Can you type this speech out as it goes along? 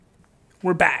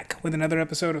We're back with another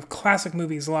episode of Classic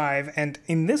Movies Live, and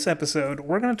in this episode,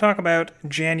 we're going to talk about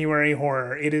January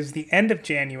horror. It is the end of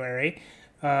January.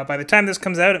 By the time this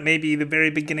comes out, it may be the very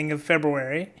beginning of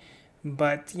February.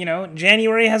 But,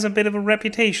 January has a bit of a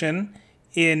reputation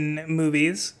in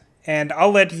movies, and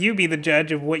I'll let you be the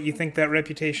judge of what you think that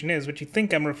reputation is, what you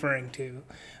think I'm referring to.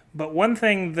 But one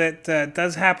thing that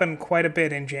does happen quite a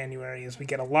bit in January is we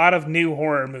get a lot of new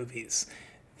horror movies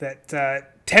that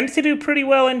tend to do pretty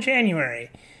well in January.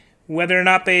 Whether or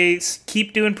not they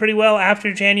keep doing pretty well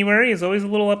after January is always a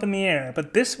little up in the air.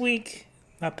 But this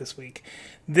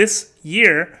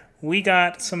year, we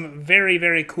got some very,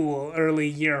 very cool early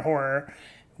year horror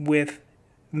with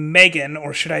M3GAN,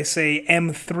 or should I say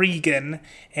M3GAN,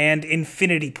 and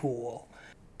Infinity Pool.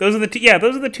 Those are the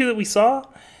two that we saw.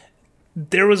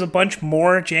 There was a bunch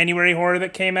more January horror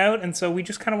that came out, and so we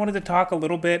just kind of wanted to talk a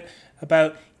little bit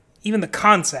about even the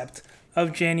concept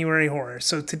of January horror.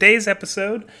 So today's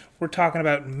episode, we're talking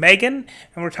about M3GAN,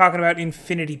 and we're talking about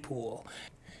Infinity Pool.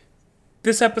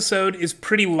 This episode is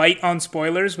pretty light on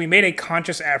spoilers. We made a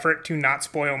conscious effort to not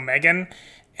spoil M3GAN,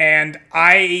 and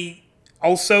I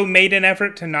also made an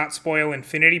effort to not spoil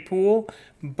Infinity Pool,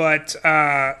 but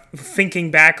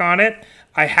thinking back on it,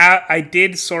 I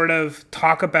did sort of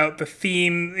talk about the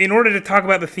theme. In order to talk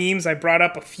about the themes, I brought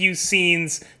up a few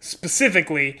scenes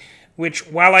specifically, which,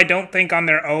 while I don't think on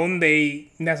their own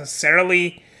they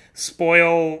necessarily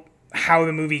spoil how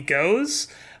the movie goes,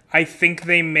 I think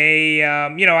they may,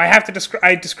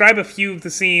 I describe a few of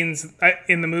the scenes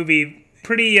in the movie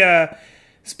pretty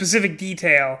specific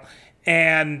detail,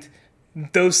 and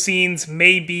those scenes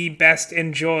may be best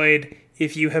enjoyed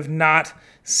if you have not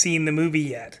seen the movie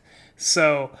yet.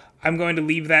 So I'm going to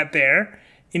leave that there.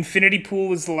 Infinity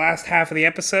Pool is the last half of the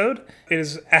episode. It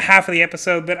is a half of the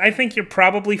episode that I think you're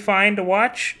probably fine to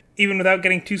watch, even without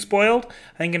getting too spoiled.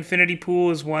 I think Infinity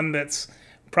Pool is one that's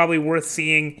probably worth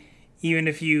seeing, even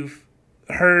if you've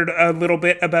heard a little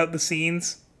bit about the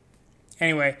scenes.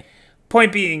 Anyway,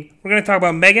 point being, we're going to talk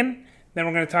about M3GAN, then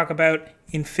we're going to talk about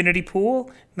Infinity Pool,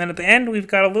 and then at the end, we've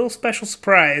got a little special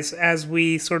surprise as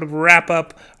we sort of wrap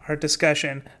up our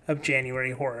discussion of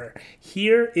January horror.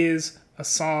 Here is a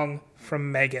song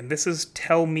from M3GAN. This is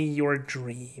Tell Me Your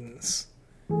Dreams.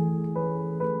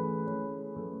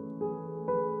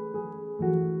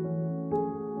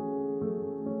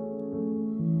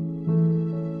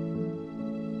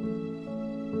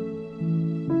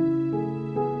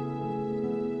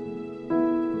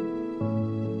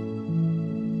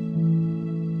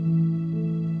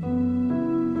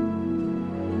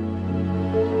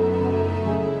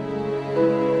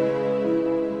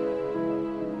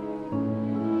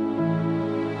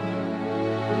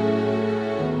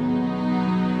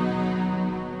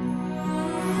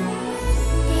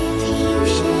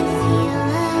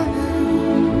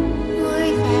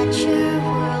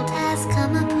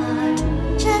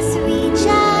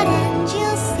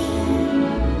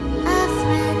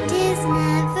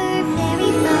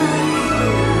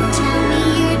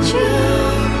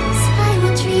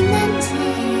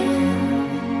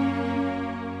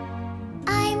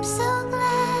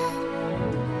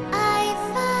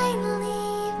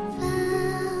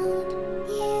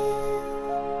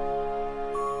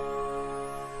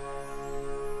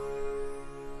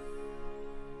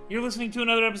 You're listening to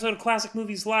another episode of Classic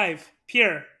Movies Live.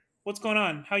 Pierre, what's going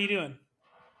on? How you doing?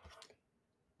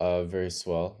 Very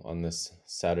swell on this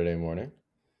Saturday morning.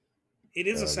 It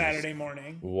is a Saturday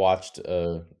morning. Watched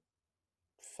a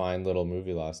fine little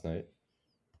movie last night.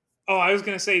 Oh, I was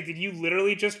going to say, did you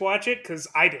literally just watch it? Because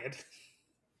I did.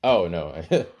 Oh, no.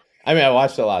 I mean, I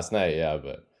watched it last night, yeah,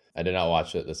 but I did not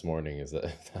watch it this morning, if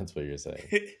that's what you're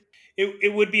saying.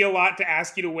 It would be a lot to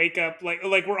ask you to wake up, like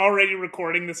we're already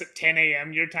recording this at 10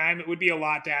 a.m. your time. It would be a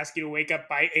lot to ask you to wake up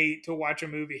by 8 to watch a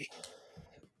movie.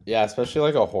 Yeah, especially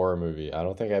like a horror movie. I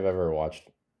don't think I've ever watched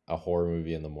a horror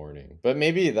movie in the morning, but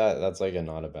maybe that's like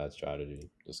not a bad strategy,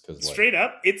 just because straight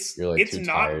up, you're it's too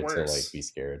not tired worse to like be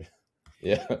scared.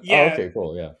 Yeah. Yeah. Oh, okay,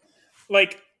 cool. Yeah.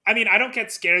 Like, I mean, I don't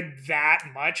get scared that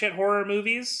much at horror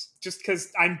movies, just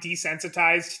because I'm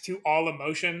desensitized to all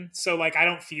emotion. So like, I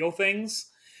don't feel things.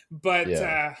 But,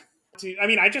 Yeah.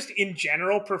 I just in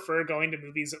general prefer going to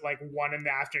movies at like 1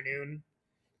 p.m,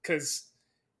 because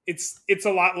it's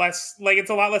a lot less, like, it's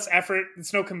a lot less effort.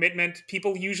 It's no commitment.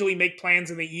 People usually make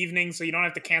plans in the evening, so you don't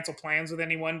have to cancel plans with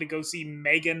anyone to go see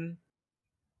M3GAN.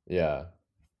 Yeah.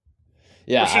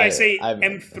 Yeah. Or should I say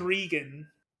M3GAN?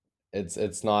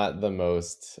 It's not the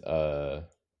most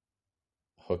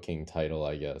hooking title,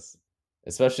 I guess.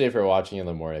 Especially if you're watching in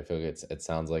the morning. I feel like it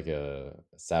sounds like a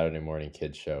Saturday morning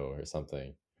kids show or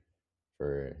something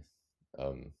for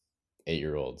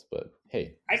 8-year-olds, but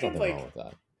hey, I there's could nothing wrong like with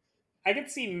that. I could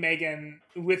see Megan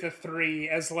with a 3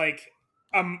 as like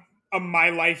a My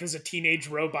Life as a Teenage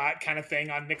Robot kind of thing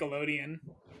on Nickelodeon.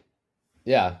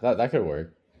 Yeah, that could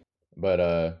work. But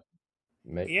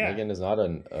Yeah. Megan is not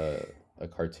a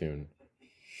cartoon.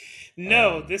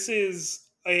 No, Um, this is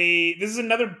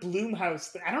another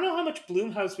Blumhouse. I don't know how much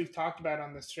Blumhouse we've talked about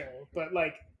on this show, but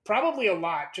like probably a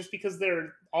lot, just because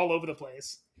they're all over the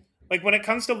place. Like when it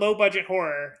comes to low budget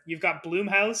horror, you've got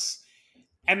Blumhouse,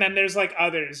 and then there's like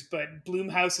others, but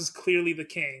Blumhouse is clearly the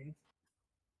king.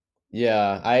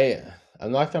 yeah,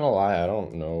 I'm not gonna lie, I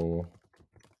don't know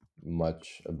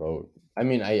much about. I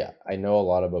mean, I know a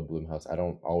lot about Blumhouse. I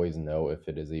don't always know if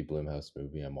it is a Blumhouse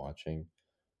movie I'm watching.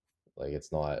 Like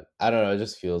it's not. I don't know. It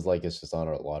just feels like it's just on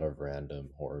a lot of random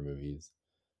horror movies.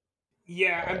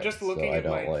 Yeah, I'm just So looking I at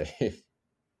don't like like.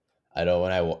 I don't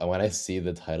when I see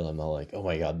the title, I'm not like, oh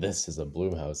my god, this is a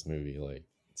Blumhouse movie. Like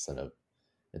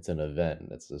it's an event.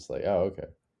 It's just like, oh okay,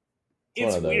 it's one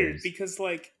it's of weird those. because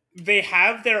like they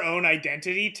have their own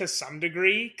identity to some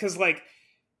degree because like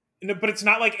no, but it's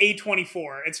not like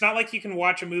A24. It's not like you can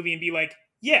watch a movie and be like,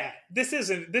 yeah, this is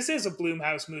a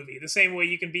Bloomhouse movie. The same way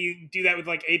you can do that with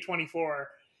like A24.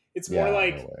 It's more Yeah, no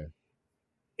like way.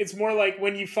 it's more like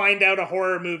when you find out a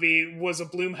horror movie was a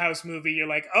Bloomhouse movie, you're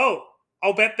like, "Oh,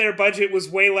 I'll bet their budget was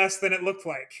way less than it looked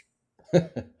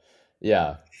like."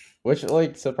 Yeah, which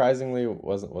like surprisingly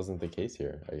wasn't the case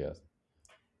here. I guess.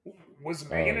 Was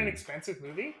Megan an Um, expensive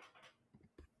movie?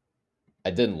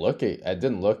 I didn't look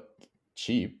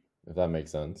cheap, if that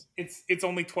makes sense. It's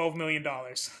only $12 million.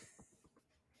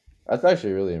 That's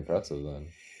actually really impressive then.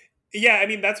 Yeah, I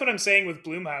mean that's what I'm saying with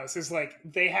Bloomhouse is like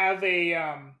they have a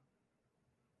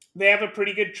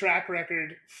pretty good track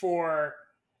record for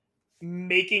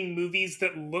making movies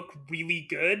that look really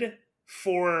good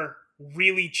for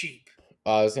really cheap.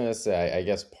 I was gonna say, I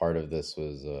guess part of this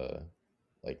was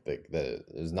like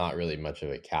there's not really much of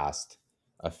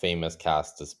a famous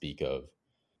cast to speak of,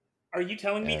 Are you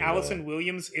telling me and Allison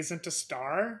Williams isn't a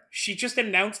star? She just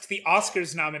announced the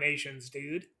Oscars nominations,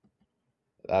 dude.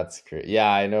 that's great. Yeah,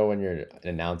 I know when you're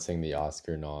announcing the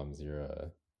Oscar noms,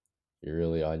 you're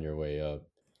really on your way up.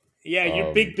 Yeah,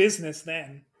 you're big Um, business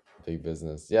then. Big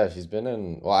business. Yeah, she's been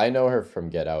in. Well, I know her from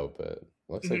Get Out, but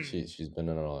looks like Mhm. she's been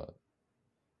in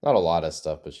not a lot of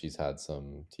stuff, but she's had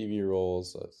some TV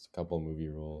roles, a couple movie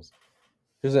roles.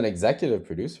 She's an executive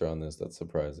producer on this. That's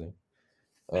surprising.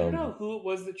 I don't know Um, who it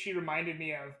was that she reminded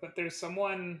me of, but there's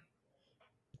someone.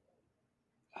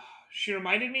 She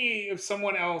reminded me of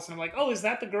someone else, and I'm like, oh, is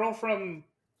that the girl from,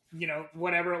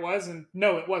 whatever it was? And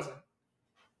no, it wasn't.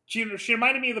 She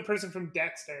reminded me of the person from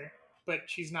Dexter, but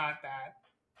she's not that.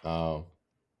 oh,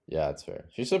 yeah, that's fair.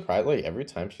 She's surprised. Like every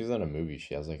time she's in a movie,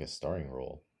 she has like a starring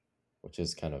role, which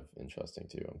is kind of interesting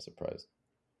too. I'm surprised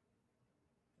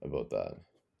about that.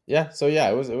 Yeah. So yeah,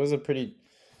 it was a pretty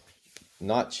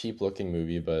not cheap looking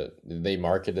movie, but they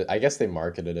marketed. I guess they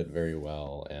marketed it very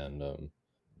well, and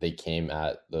they came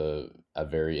at a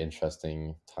very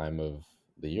interesting time of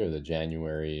the year, the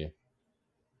January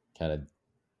kind of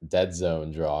dead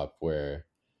zone drop, where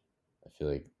I feel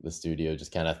like the studio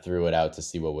just kind of threw it out to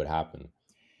see what would happen.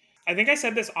 I think I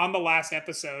said this on the last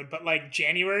episode, but like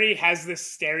January has this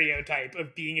stereotype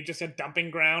of being just a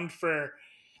dumping ground for.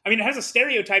 I mean, it has a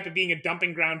stereotype of being a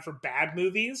dumping ground for bad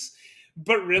movies,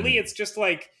 but really Mhm. it's just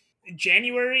like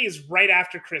January is right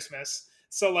after Christmas.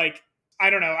 So like I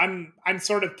don't know, I'm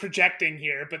sort of projecting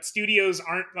here, but studios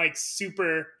aren't like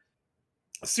super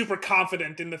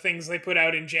confident in the things they put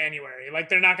out in January. Like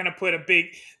they're not going to put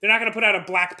out a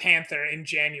Black Panther in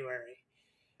January,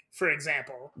 for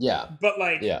example. Yeah, But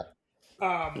like yeah,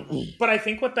 but I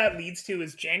think what that leads to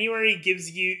is January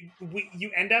gives you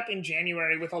end up in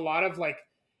January with a lot of like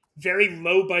very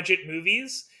low budget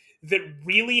movies that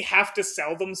really have to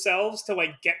sell themselves to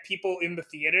like get people in the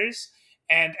theaters.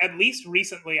 And at least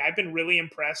recently, I've been really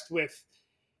impressed with,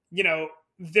 you know,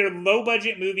 they're low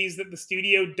budget movies that the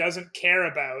studio doesn't care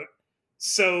about.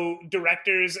 So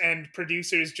directors and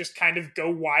producers just kind of go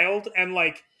wild. And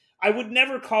like, I would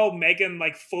never call Megan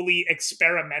like fully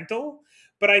experimental,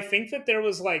 but I think that there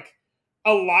was like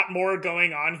a lot more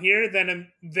going on here than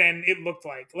it looked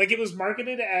like. Like it was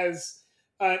marketed as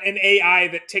an AI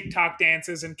that TikTok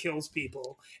dances and kills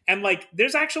people, and like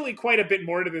there's actually quite a bit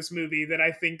more to this movie that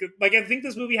I think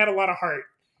this movie had a lot of heart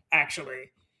actually,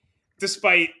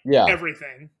 despite yeah,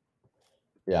 everything.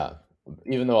 yeah.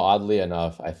 Even though oddly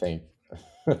enough, I think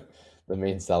the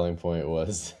main selling point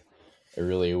was a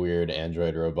really weird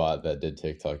android robot that did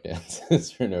TikTok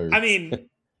dances for no I reason. mean,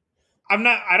 I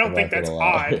I'm don't think not gonna that's odd.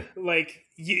 lie. Like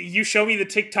you show me the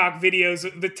TikTok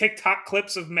videos, the TikTok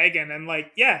clips of Megan, and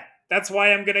like, yeah, That's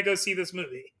why I'm gonna go see this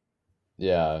movie.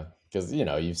 Yeah, because I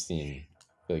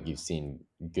feel like you've seen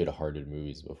good-hearted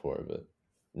movies before, but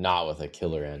not with a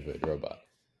killer android robot.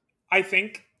 I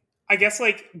think, I guess,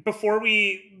 like,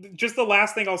 just the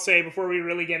last thing I'll say before we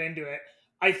really get into it,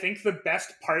 I think the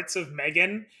best parts of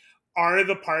Megan are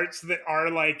the parts that are,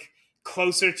 like,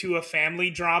 closer to a family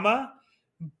drama.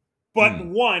 But Mm,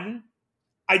 one,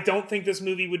 I don't think this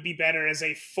movie would be better as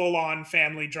a full on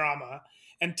family drama.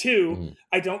 And two, mhm.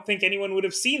 I don't think anyone would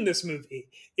have seen this movie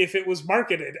if it was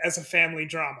marketed as a family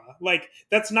drama. Like,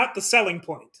 that's not the selling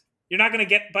point. You're not going to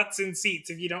get butts in seats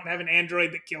if you don't have an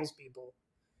android that kills people.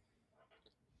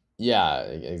 Yeah,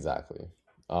 exactly.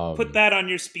 Put Um, that on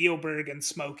your Spielberg and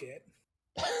smoke it.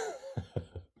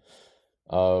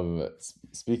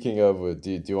 speaking of,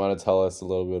 do you want to tell us a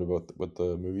little bit about what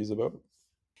the movie's about?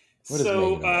 What is So,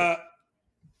 Megan about?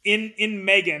 in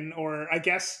Megan, or I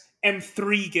guess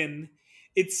M3GAN,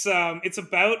 it's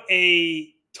about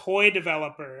a toy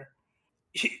developer.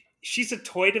 She's a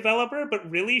toy developer, but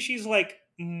really she's like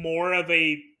more of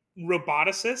a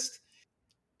roboticist.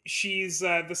 She's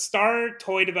the star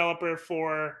toy developer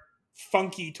for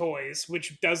Funky Toys,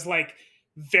 which does like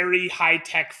very high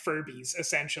tech Furbies,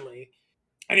 essentially.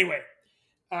 Anyway,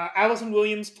 Allison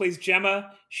Williams plays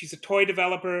Gemma. She's a toy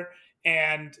developer,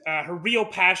 and her real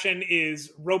passion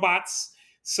is robots.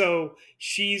 So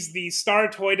she's the star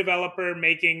toy developer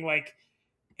making like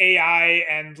AI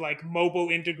and like mobile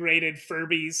integrated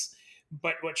Furbies.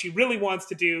 But what she really wants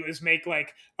to do is make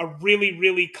like a really,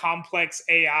 really complex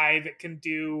AI that can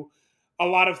do a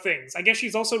lot of things. I guess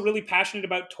she's also really passionate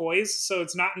about toys, so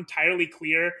it's not entirely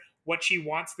clear what she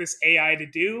wants this AI to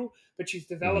do, but she's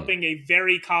Hmm. developing a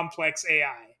very complex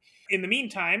AI. In the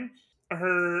meantime,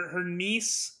 her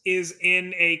niece is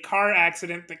in a car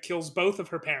accident that kills both of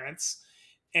her parents,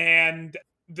 and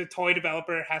the toy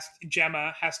developer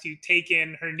Gemma has to take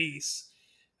in her niece,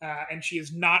 and she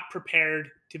is not prepared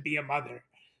to be a mother.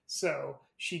 So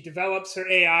she develops her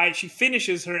AI. She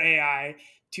finishes her AI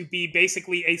to be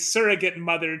basically a surrogate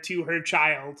mother to her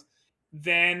child.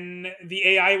 Then the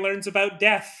AI learns about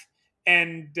death,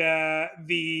 and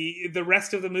the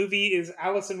rest of the movie is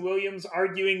Allison Williams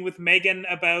arguing with Megan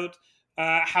about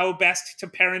how best to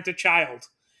parent a child.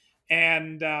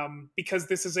 And because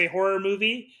this is a horror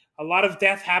movie, a lot of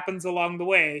death happens along the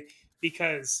way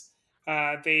because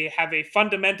they have a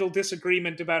fundamental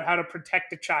disagreement about how to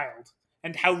protect a child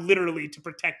and how literally to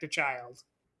protect a child.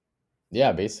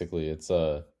 Yeah, basically, it's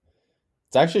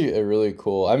actually a really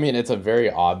cool. I mean, it's a very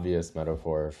obvious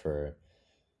metaphor for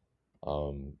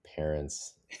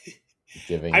parents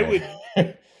giving I their would,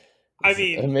 I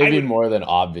mean, I maybe would, more than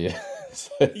obvious. It's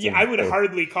yeah, a I would very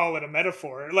hardly call it a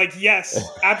metaphor. Like,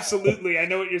 yes, absolutely, I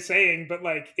know what you're saying, but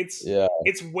like, yeah.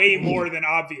 it's way more than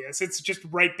obvious. It's just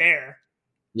right there.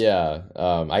 Yeah,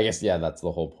 I guess yeah, that's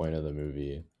the whole point of the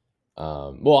movie.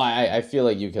 Well, I feel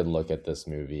like you could look at this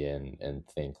movie and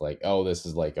think like, oh, this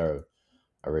is like a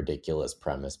ridiculous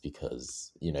premise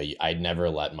because I'd never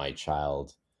let my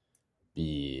child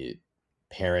be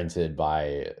parented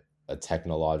by a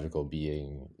technological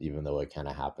being, even though it kind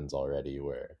of happens already,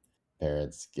 where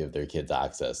parents give their kids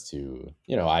access to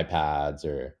iPads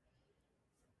or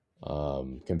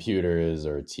computers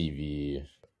or TV.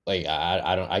 Like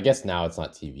I don't I guess now it's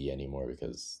not TV anymore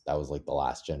because that was like the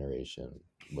last generation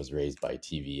was raised by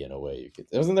TV in a way you could.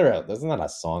 Wasn't that a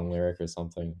song lyric or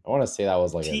something? I want to say that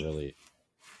was like a T- really.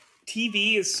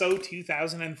 TV is so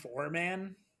 2004,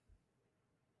 man.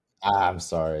 I'm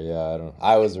sorry. Yeah, I don't.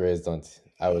 I was raised on.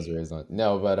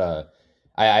 No, but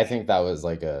I think that was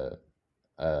like a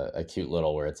cute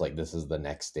little where it's like this is the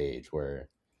next stage where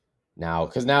now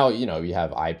because now you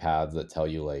have iPads that tell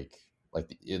you like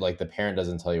the parent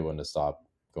doesn't tell you when to stop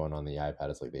going on the iPad.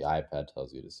 It's like the iPad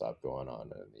tells you to stop going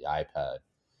on, and the iPad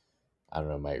I don't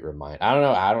know might remind. I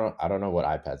don't know what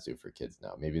iPads do for kids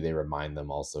now. Maybe they remind them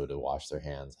also to wash their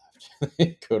hands after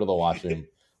they go to the washroom,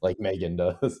 like Megan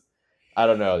does. I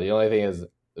don't know. The only thing is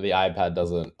the iPad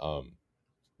doesn't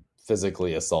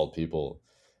physically assault people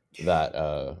that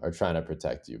are trying to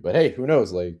protect you. But hey, who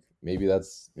knows? Like maybe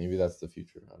that's the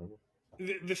future. I don't know.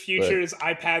 The future But is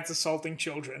iPads assaulting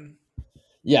children.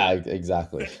 yeah,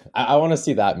 exactly. I want to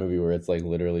see that movie where it's like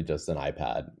literally just an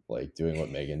iPad, like doing what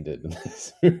Megan did in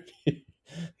this movie.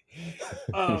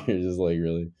 Um, You're just like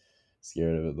really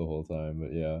scared of it the whole time.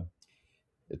 But yeah,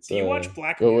 it's do you watch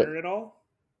Black But what? Mirror at all?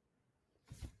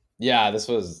 Yeah, this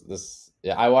was this.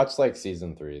 Yeah, I watched like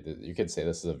season three. You could say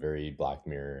this is a very Black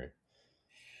Mirror,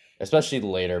 especially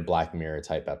later Black Mirror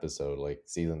type episode, like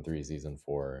season three, season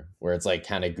four, where it's like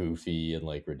kind of goofy and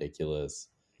like ridiculous.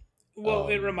 Well,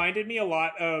 it Um, reminded me a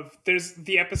lot of there's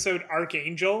the episode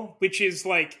Archangel, which is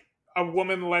like a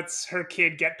woman lets her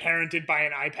kid get parented by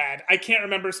an iPad. I can't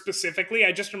remember specifically.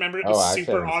 I just remember it Oh, was actually, I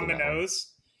super haven't on seen the that one. nose.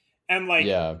 And like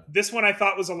Yeah. this one I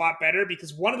thought was a lot better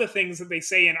because one of the things that they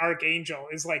say in Archangel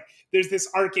is like there's this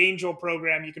Archangel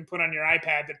program you can put on your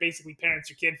iPad that basically parents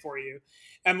your kid for you.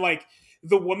 And like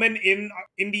the woman in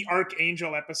the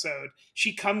Archangel episode,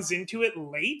 she comes into it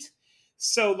late.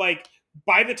 So like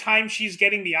by the time she's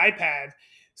getting the iPad,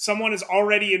 someone is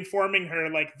already informing her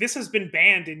like this has been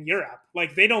banned in Europe.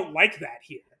 Like they don't like that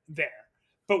there.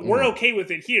 But we're Mm. okay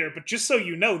with it here, but just so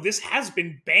you know, this has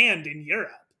been banned in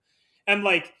Europe. And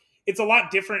like it's a lot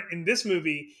different in this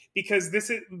movie because this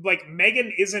is like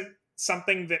M3GAN isn't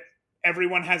something that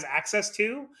everyone has access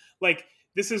to. Like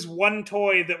this is one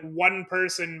toy that one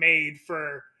person made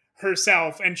for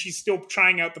herself and she's still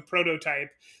trying out the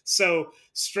prototype. So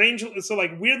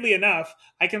like weirdly enough,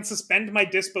 I can suspend my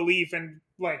disbelief and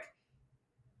like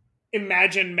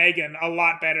imagine M3GAN a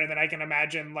lot better than I can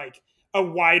imagine like a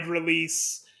wide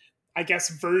release, I guess,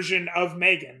 version of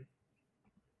M3GAN,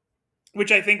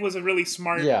 which I think was a really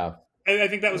smart. Yeah. I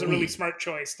think that was a really smart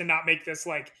choice to not make this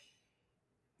like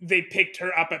they picked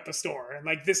her up at the store and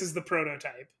like this is the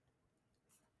prototype.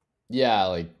 Yeah,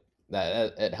 like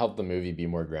that it helped the movie be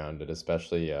more grounded,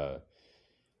 especially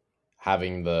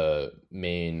having the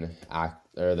main act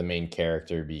or the main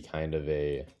character be kind of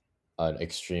an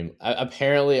extreme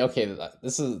apparently okay,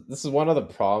 this is one of the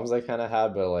problems I kind of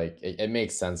had, but like it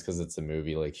makes sense because it's a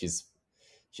movie. Like she's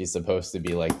supposed to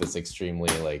be like this extremely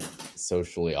like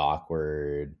socially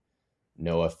awkward,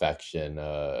 no affection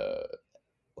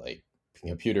like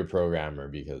computer programmer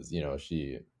because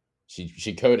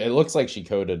she coded, it looks like she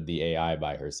coded the AI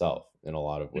by herself in a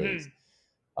lot of ways.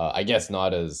 Mm-hmm. I guess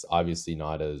not as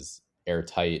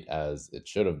airtight as it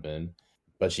should have been,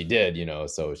 but she did,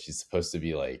 so she's supposed to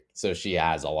be like, so she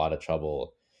has a lot of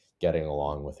trouble getting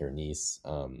along with her niece,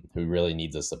 who really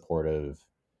needs a supportive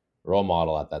role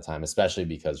model at that time, especially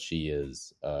because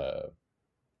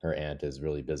her aunt is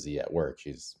really busy at work.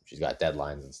 She's got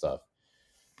deadlines and stuff,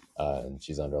 and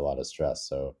she's under a lot of stress.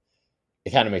 So it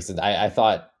kind of makes sense. I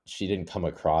thought she didn't come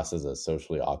across as a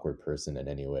socially awkward person in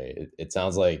any way. It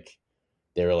sounds like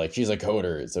they were like, she's a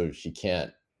coder, so she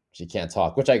can't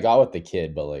talk, which I got with the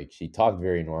kid, but like she talked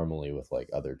very normally with like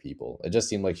other people. It just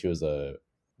seemed like she was a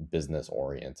business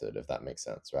oriented, if that makes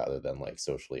sense, rather than like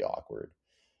socially awkward.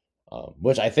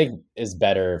 Which I think is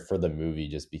better for the movie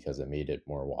just because it made it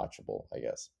more watchable, I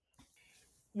guess.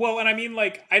 Well, and I mean,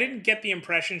 like, I didn't get the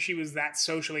impression she was that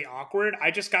socially awkward.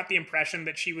 I just got the impression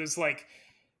that she was like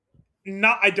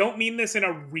not, I don't mean this in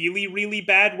a really really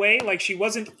bad way, like she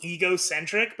wasn't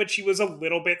egocentric, but she was a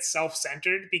little bit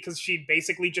self-centered because she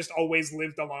basically just always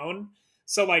lived alone.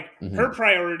 So like her Hmm.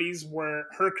 priorities were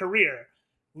her career,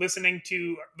 listening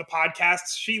to the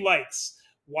podcasts she likes,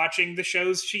 watching the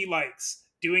shows she likes,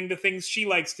 doing the things she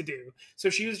likes to do. So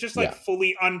she was just like Yeah.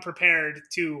 fully unprepared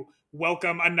to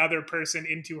welcome another person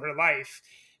into her life.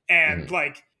 And Hmm.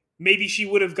 like maybe she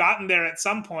would have gotten there at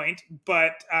some point,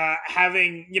 but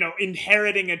having,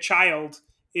 inheriting a child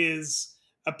is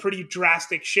a pretty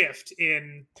drastic shift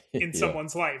in Yeah.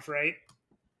 someone's life, right?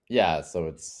 Yeah, so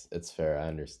it's fair. I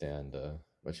understand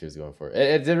what she was going for.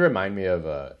 It did remind me of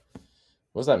what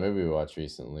was that movie we watched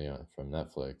recently from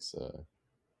Netflix,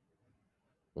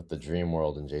 with the Dream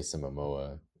World and Jason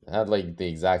Momoa. It had like the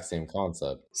exact same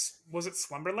concept. Was it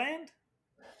Slumberland?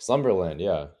 Slumberland,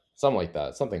 yeah, something like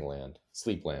that, something land,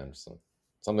 Sleepland,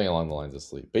 something along the lines of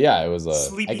sleep. But yeah, it was I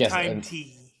Sleepy guess time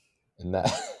tea. in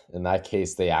that in that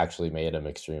case they actually made him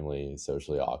extremely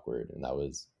socially awkward, and that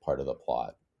was part of the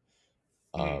plot.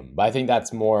 Mm. But I think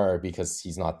that's more because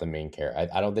he's not the main character.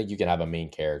 I don't think you can have a main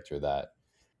character that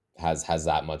has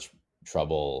that much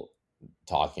trouble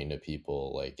talking to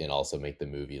people, like, and also make the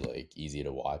movie like easy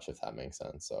to watch, if that makes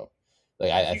sense. So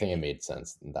like I think it made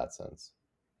sense in that sense.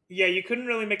 Yeah, you couldn't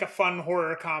really make a fun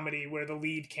horror comedy where the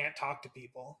lead can't talk to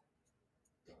people.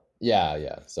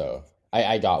 Yeah. So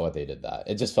I got what they did that.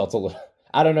 It just felt a little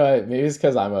I don't know, maybe it's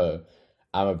because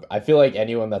I feel like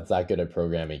anyone that's that good at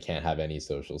programming can't have any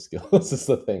social skills is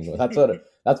the thing.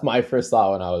 That's my first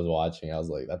thought when I was watching. I was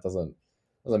like, that doesn't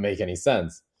make any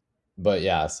sense. But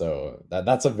yeah, so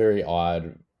that's a very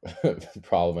odd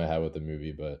problem I had with the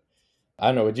movie. But I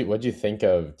don't know. What'd you think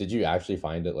of? Did you actually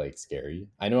find it like scary?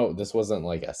 I know this wasn't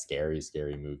like a scary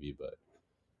movie, but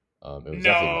it was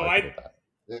No, definitely I marketed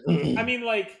that. I mean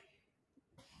like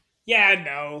yeah,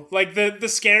 no. Like the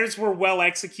scares were well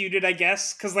executed, I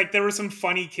guess, cuz like there were some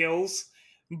funny kills,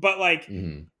 but like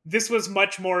Hmm. this was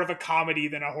much more of a comedy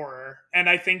than a horror. And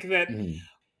I think that Hmm.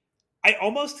 I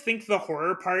almost think the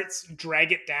horror parts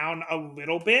drag it down a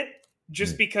little bit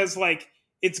just Hmm. because like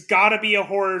it's got to be a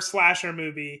horror slasher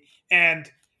movie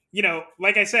and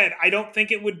like I said, I don't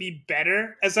think it would be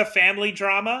better as a family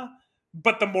drama,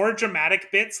 but the more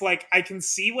dramatic bits, like I can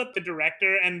see what the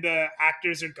director and the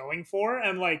actors are going for,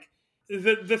 and like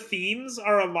the themes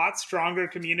are a lot stronger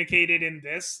communicated in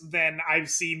this than I've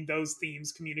seen those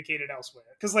themes communicated elsewhere.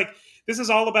 Because like this is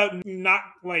all about not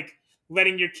like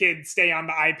letting your kid stay on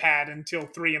the iPad until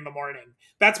 3 in the morning.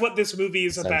 That's what this movie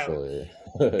is about. Essentially.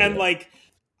 And Yeah. like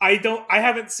I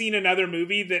haven't seen another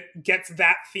movie that gets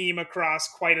that theme across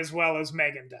quite as well as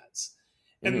M3GAN does.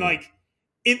 And Mhm. like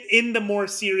in the more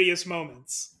serious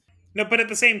moments. No, but at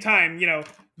the same time,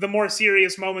 the more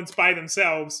serious moments by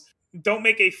themselves don't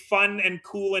make a fun and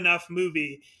cool enough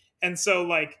movie. And so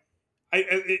like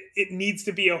it needs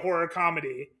to be a horror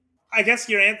comedy. I guess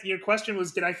your question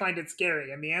was, did I find it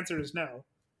scary? And the answer is no.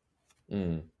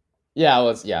 Mm. Yeah, well,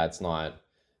 it's not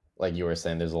like you were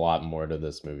saying. There's a lot more to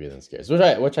this movie than scares,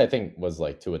 which I think was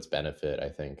like to its benefit.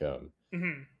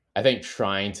 Mm-hmm. I think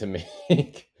trying to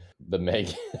make the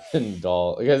Megan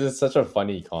doll, because it's such a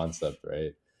funny concept,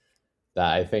 right?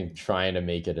 That I think trying to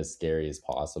make it as scary as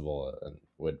possible and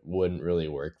wouldn't really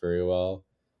work very well.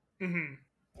 Mm-hmm.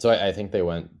 So I think they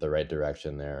went the right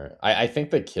direction there. I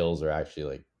think the kills are actually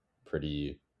like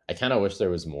pretty. I kind of wish there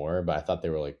was more, but I thought they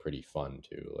were like pretty fun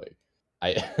too. Like I,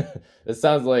 it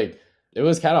sounds like it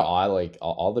was kind of odd. Like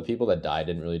all the people that died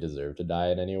didn't really deserve to die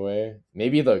in any way.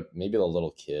 Maybe the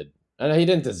little kid. I know he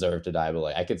didn't deserve to die, but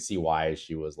like I could see why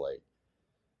she was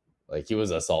like he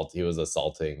was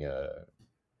assaulting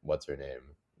what's her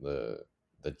name, the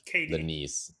Katie.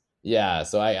 niece. Yeah,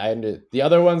 so I ended, the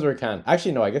other ones were kind of,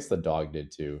 actually no, I guess the dog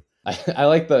did too. I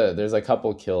like there's a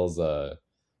couple kills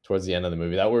towards the end of the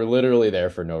movie that were literally there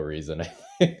for no reason. I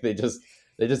think they just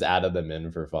added them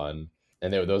in for fun,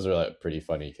 and those are like pretty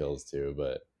funny kills too.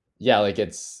 But yeah, like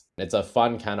it's a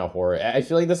fun kind of horror. I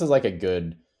feel like this is like a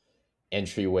good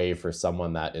entryway for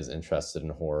someone that is interested in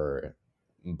horror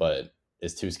but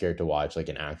is too scared to watch like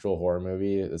an actual horror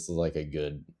movie. This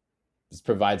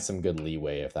provides some good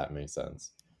leeway, if that makes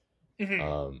sense. Mm-hmm.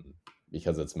 um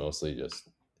because it's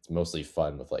mostly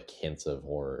fun with like hints of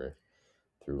horror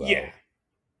Yeah. throughout.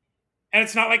 And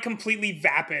it's not like completely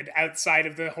vapid outside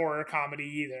of the horror comedy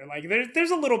either. Like there's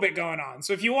a little bit going on.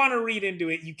 So if you want to read into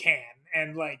it, you can.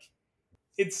 And like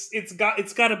it's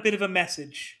got a bit of a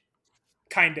message,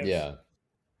 kind of. Yeah,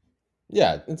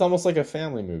 yeah, it's almost like a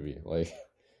family movie. Like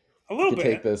A you little could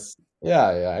take bit. this.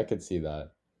 Yeah, I could see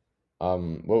that.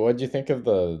 What do you think of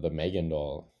the Megan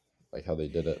doll, like how they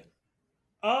did it?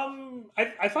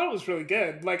 I thought it was really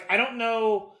good. Like I don't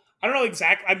know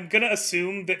exactly. I'm gonna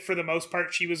assume that for the most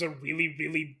part she was a really,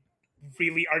 really,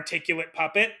 really articulate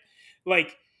puppet.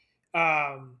 Like,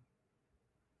 um,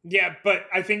 yeah, but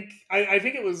I think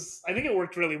it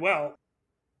worked really well.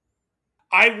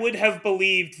 I would have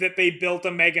believed that they built a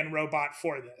M3GAN robot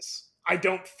for this. I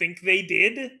don't think they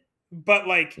did, but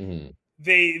like Hmm.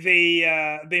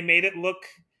 they made it look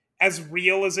as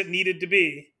real as it needed to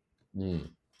be. Mm.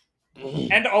 And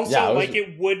Yeah, also I was. like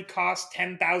it would cost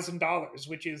 $10,000,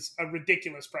 which is a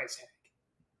ridiculous price tag.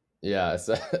 Yeah,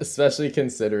 especially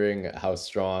considering how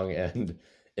strong and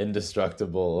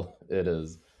indestructible it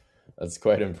is. That's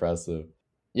quite impressive.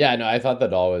 Yeah, no, I thought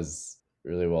that all was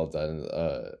really well done.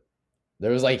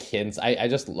 There was like hints. I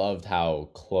just loved how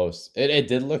close it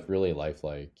did look really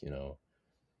lifelike.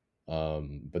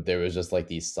 But there was just like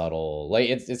these subtle, like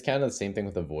it's kind of the same thing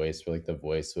with the voice, where like the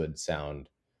voice would sound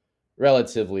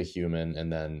relatively human,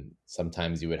 and then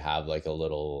sometimes you would have like a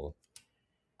little,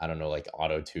 I don't know, like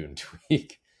auto tune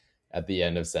tweak at the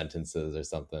end of sentences or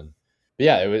something. But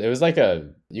yeah, it was like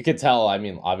you could tell. I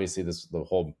mean, obviously, the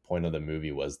whole point of the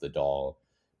movie was the doll,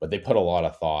 but they put a lot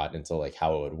of thought into like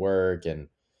how it would work and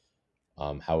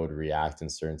how it would react in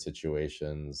certain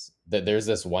situations. There's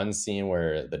this one scene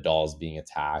where the doll's being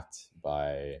attacked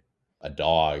by a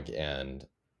dog, and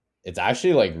it's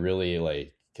actually like really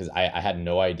like, because I had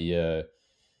no idea.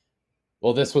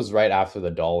 Well, this was right after the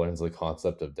doll learns the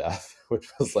concept of death, which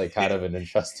was like kind of an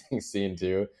interesting scene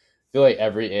too. I feel like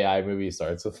every AI movie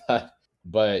starts with that.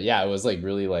 But yeah, it was like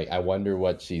really like, I wonder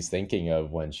what she's thinking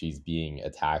of when she's being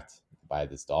attacked by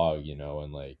this dog,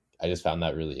 and like I just found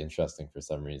that really interesting for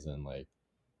some reason. Like,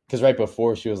 because right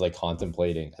before she was like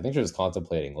contemplating, I think she was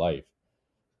contemplating life.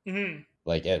 Hmm.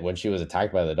 Like when she was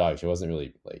attacked by the dog, she wasn't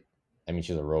really like, I mean,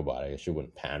 she's a robot. I guess she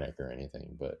wouldn't panic or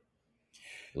anything, but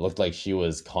it looked like she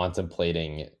was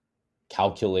contemplating,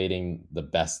 calculating the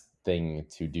best thing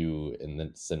to do in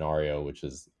the scenario, which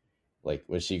is like,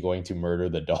 was she going to murder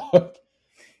the dog?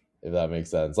 If that makes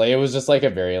sense. Like, it was just like a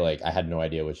very, like, I had no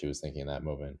idea what she was thinking in that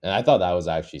moment. And I thought that was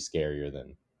actually scarier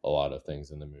than a lot of things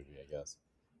in the movie, I guess.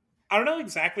 I don't know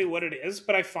exactly what it is,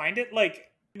 but I find it like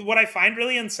What I find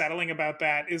really unsettling about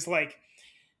that is like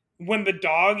when the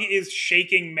dog is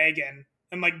shaking Megan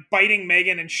and like biting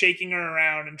Megan and shaking her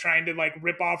around and trying to like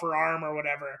rip off her arm or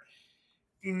whatever.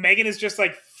 Megan is just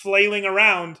like flailing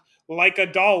around like a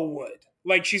doll would.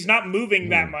 Like she's not moving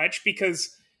that Hmm. much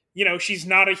because, you know, she's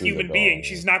not a She's a human being. doll.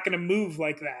 She's not going to move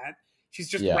like that. She's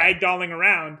just Yeah. ragdolling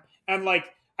around. And like,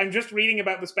 I'm just reading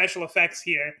about the special effects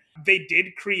here. They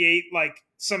did create like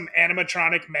some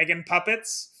animatronic Megan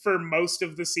puppets for most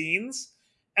of the scenes.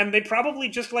 And they probably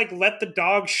just like let the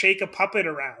dog shake a puppet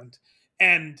around.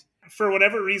 And for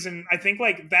whatever reason, I think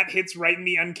like that hits right in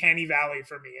the uncanny valley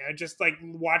for me. I just like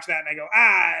watch that and I go,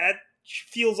 that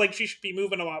feels like she should be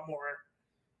moving a lot more.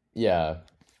 Yeah.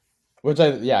 Which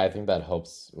I think that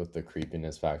helps with the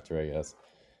creepiness factor, I guess.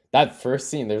 That first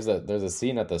scene, there's a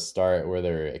scene at the start where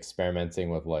they're experimenting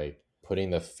with like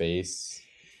putting the face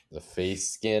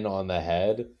skin on the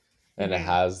head, and it Mm-hmm.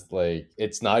 has like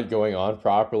it's not going on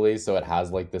properly, so it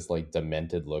has like this like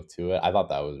demented look to it. I thought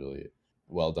that was really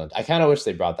well done. I kind of wish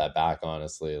they brought that back,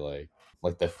 honestly, like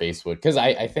the face would, because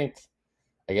I think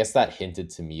I guess that hinted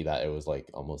to me that it was like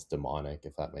almost demonic,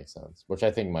 if that makes sense, which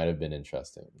I think might have been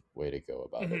interesting way to go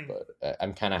about it. Mm-hmm. But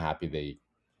I'm kind of happy they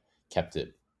kept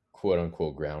it quote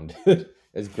unquote grounded,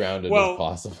 as grounded as Well,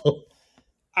 possible.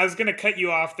 I was gonna cut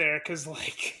you off there because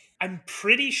like I'm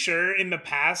pretty sure in the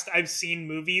past I've seen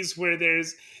movies where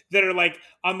there's that are like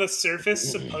on the surface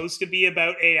supposed to be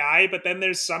about AI, but then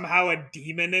there's somehow a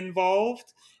demon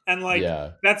involved, and like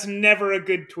Yeah, that's never a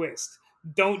good twist.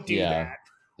 Don't do yeah, that.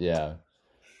 yeah.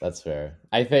 That's fair.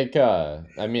 I think. I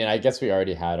mean, I guess we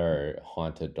already had our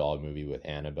haunted doll movie with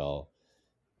Annabelle,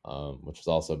 which was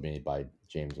also made by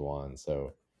James Wan.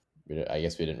 So I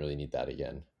guess we didn't really need that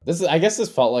again. I guess this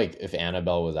felt like if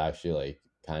Annabelle was actually like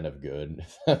kind of good,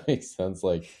 if that makes sense.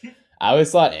 Like, I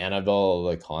always thought Annabelle,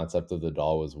 the concept of the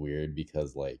doll was weird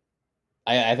because like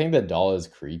I think the doll is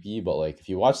creepy, but like if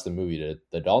you watch the movie,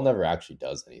 the doll never actually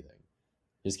does anything.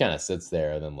 He just kind of sits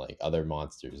there, and then like other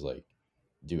monsters like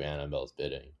do Annabelle's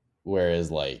bidding.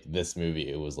 Whereas like this movie,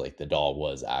 it was like the doll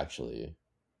was actually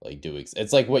like doing.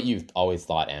 It's like what you always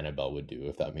thought Annabelle would do,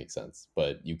 if that makes sense.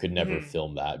 But you could never Mm-hmm.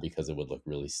 film that because it would look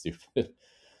really stupid.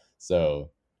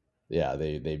 So yeah,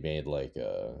 they made like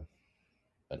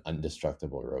an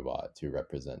indestructible robot to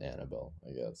represent Annabelle.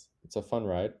 I guess it's a fun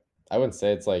ride. I wouldn't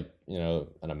say it's like an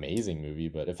amazing movie,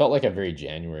 but it felt like a very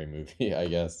January movie. I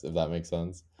guess if that makes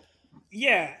sense.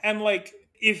 Yeah, and like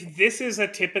if this is a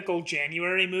typical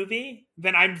January movie,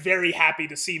 then I'm very happy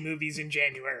to see movies in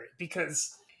January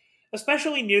because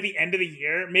especially near the end of the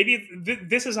year, maybe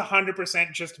this is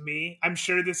 100% just me. I'm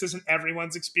sure this isn't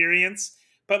everyone's experience,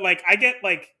 but like I get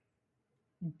like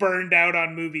burned out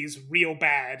on movies real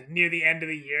bad near the end of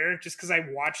the year just cuz I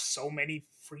watch so many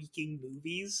freaking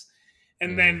movies.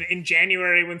 And Mm, then in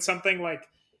January when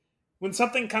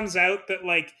something comes out that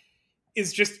like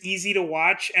is just easy to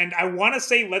watch and I want to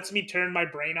say lets me turn my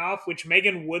brain off, which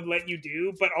Megan would let you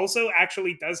do, but also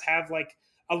actually does have like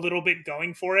a little bit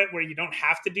going for it where you don't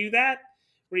have to do that,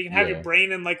 where you can have your yeah,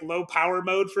 brain in like low power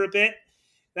mode for a bit.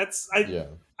 That's yeah.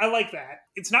 I like that.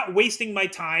 It's not wasting my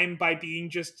time by being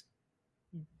just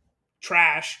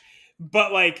trash,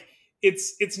 but like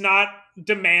it's not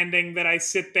demanding that I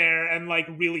sit there and like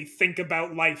really think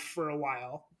about life for a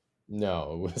while.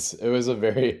 No, it was a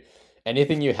very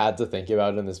anything you had to think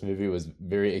about in this movie was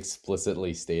very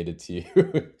explicitly stated to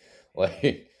you,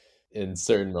 like in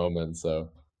certain moments. So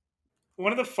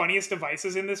One of the funniest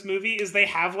devices in this movie is they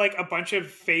have like a bunch of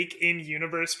fake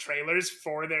in-universe trailers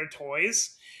for their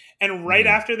toys. And right mhm.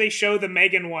 after they show the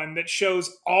Megan one that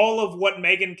shows all of what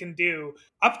Megan can do,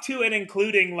 up to and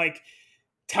including like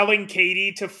telling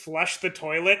Katie to flush the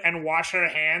toilet and wash her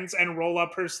hands and roll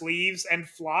up her sleeves and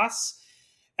floss.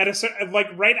 Like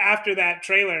right after that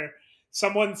trailer,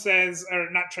 someone says, or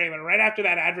not trailer, right after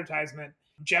that advertisement,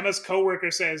 Gemma's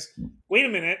coworker says, "Wait a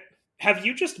minute, have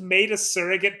you just made a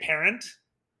surrogate parent?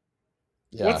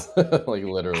 Yeah, What's like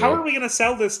how literally, are we going to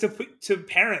sell this to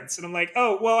parents?" And I'm like,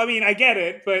 "Oh, well, I mean, I get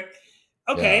it, but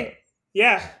yeah. okay,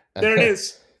 yeah, there it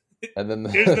is. And then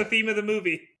There's the theme of the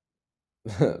movie."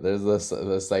 there's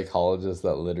the psychologist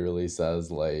that literally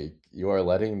says like you are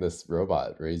letting this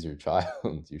robot raise your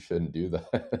child. You shouldn't do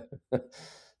that.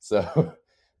 So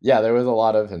yeah, there was a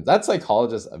lot of that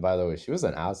psychologist. By the way, she was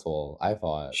an asshole. I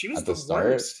thought She was at the the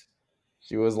start worst.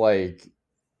 she was like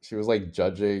she was like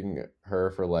judging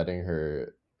her for letting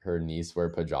her niece wear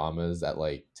pajamas at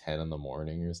like 10 in the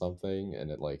morning or something,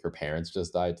 and it like her parents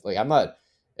just died. Like I'm not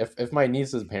if my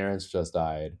niece's parents just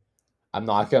died, I'm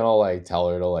not gonna like tell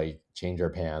her to like change her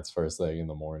pants first thing in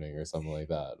the morning or something like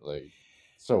that. Like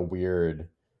so weird.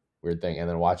 weird thing. And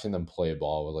then watching them play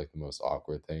ball was like the most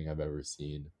awkward thing I've ever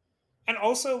seen. And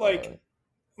also, Uh, like,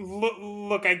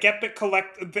 look, I get that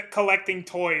collecting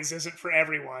toys isn't for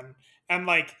everyone, and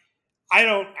like, I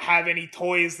don't have any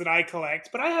toys that I collect,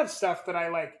 but I have stuff that I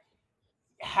like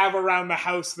have around the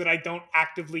house that I don't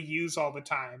actively use all the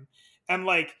time. And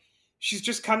like, she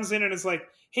just comes in and is like,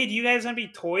 "Hey, do you guys have any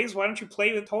toys? Why don't you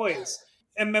play with toys?"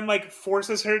 And then like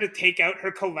forces her to take out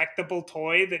her collectible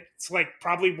toy that's like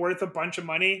probably worth a bunch of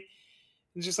money.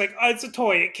 And just like, "Oh, it's a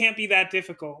toy. It can't be that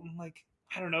difficult." I'm like,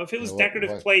 I don't know. If it yeah, was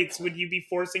decorative plates, would you be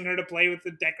forcing her to play with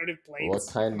the decorative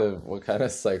plates? what kind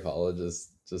of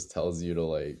psychologist just tells you to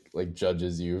like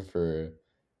judges you for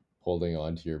holding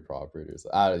on to your property? So,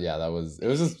 yeah, it was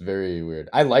just very weird.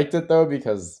 I liked it though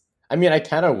because I mean I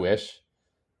kind of wish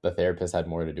the therapist had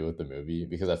more to do with the movie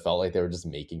because I felt like they were just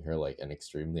making her like an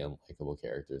extremely unlikable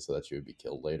character so that she would be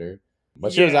killed later.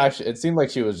 But she was Yeah, actually, it seemed like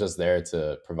she was just there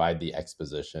to provide the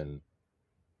exposition.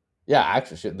 Yeah,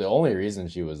 actually, the only reason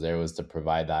she was there was to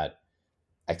provide that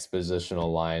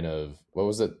expositional line of what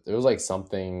was it? It was like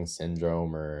something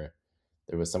syndrome, or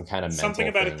there was some kind of something mental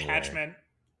about thing where, attachment.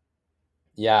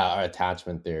 yeah, our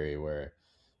attachment theory where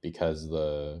because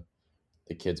the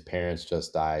kid's parents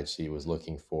just died, she was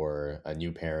looking for a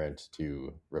new parent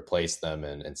to replace them,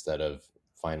 and instead of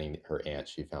finding her aunt,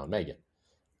 she found Megan,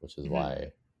 which is Hmm.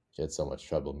 why she had so much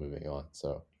trouble moving on.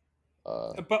 So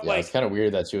But yeah, it's like, kind of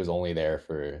weird that she was only there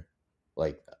for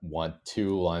like 1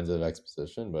 2 lines of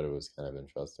exposition, but it was kind of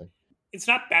interesting. it's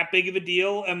not that big of a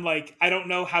deal. And like, I don't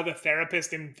know how the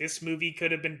therapist in this movie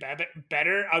could have been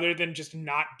better other than just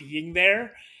not being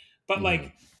there. But Hmm.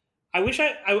 like, I wish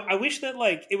that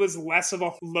like it was less of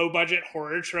a low budget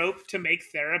horror trope to make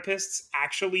therapists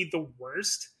actually the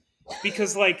worst,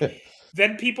 because like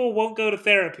then people won't go to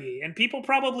therapy, and people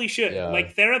probably should. Yeah,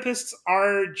 Like, therapists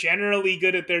are generally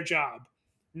good at their job,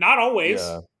 not always,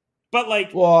 yeah. but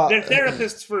like Well, they're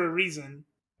therapists for a reason.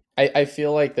 I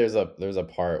feel like there's a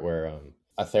part where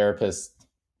a therapist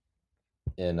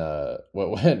in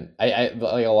when I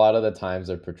like a lot of the times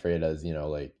they're portrayed as, you know,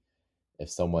 like if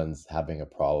someone's having a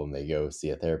problem, they go see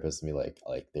a therapist and be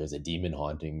like there's a demon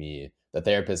haunting me. The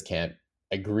therapist can't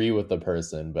agree with the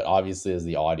person, but obviously as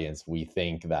the audience, we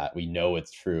think that we know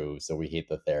it's true, so we hate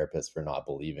the therapist for not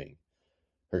believing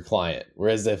her client.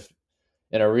 Whereas if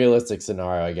in a realistic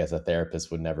scenario, I guess a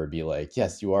therapist would never be like,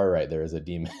 "Yes, you are right. There is a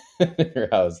demon in your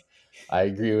house. I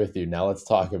agree with you. Now let's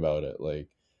talk about it." Like,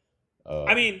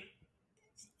 I um, mean,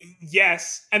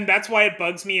 yes, and that's why it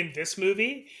bugs me in this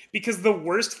movie, because the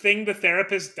worst thing the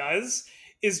therapist does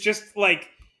is just like,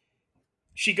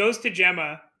 she goes to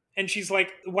Gemma and she's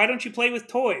like, "Why don't you play with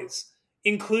toys,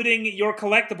 including your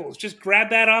collectibles? Just grab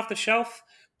that off the shelf,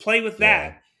 play with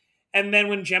yeah, that." And then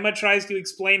when Gemma tries to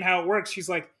explain how it works, she's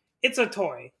like, "It's a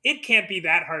toy. It can't be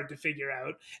that hard to figure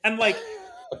out." And like,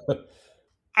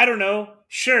 I don't know,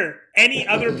 sure, any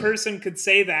other person could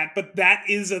say that, but that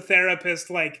is a therapist.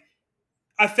 Like,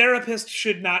 a therapist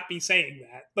should not be saying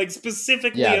that. Like,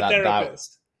 specifically yeah. a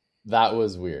therapist. That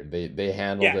was weird. They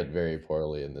handled Yeah. it very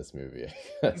poorly in this movie, I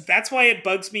guess. That's why it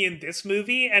bugs me in this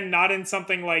movie and not in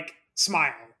something like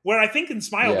Smile, where I think in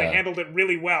Smile they Yeah, handled it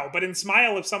really well. But in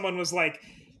Smile, if someone was like,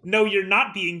 "No, you're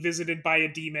not being visited by a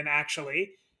demon,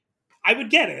 actually," I would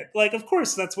get it. Like, of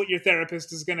course, that's what your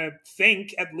therapist is going to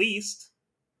think, at least.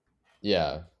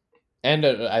 yeah. And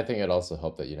I think it also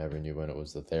helped that you never knew when it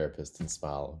was the therapist in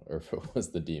Smile or if it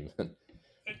was the demon.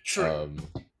 True. Um,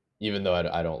 Even though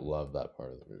I don't love that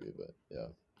part of the movie, but yeah.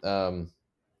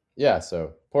 Yeah,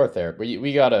 so poor therapy.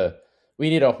 We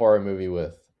need a horror movie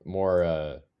with more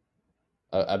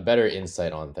a better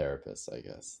insight on therapists, I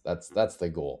guess. That's the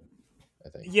goal, I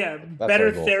think. Yeah, That's our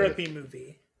better goal for the therapy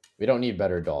movie. we don't need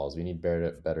better dolls. We need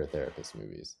better therapist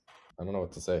movies. I don't know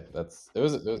what to say. It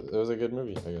was a good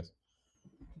movie, I guess.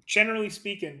 Generally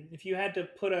speaking, if you had to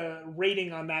put a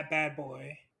rating on that bad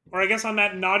boy, or I guess on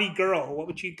that naughty girl, what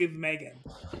would you give Megan?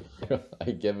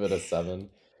 I give it a 7.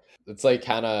 It's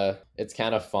kind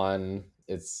of fun.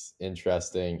 It's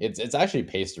interesting. It's actually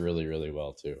paced really really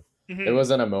well too. There Hmm.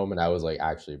 wasn't a moment I was like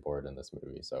actually bored in this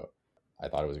movie, so I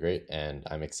thought it was great, and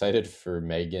I'm excited for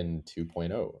Megan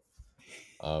 2.0,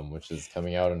 which is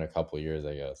coming out in a couple years,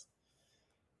 I guess.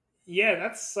 Yeah,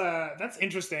 that's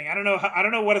interesting. I don't know. I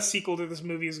don't know what a sequel to this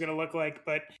movie is going to look like,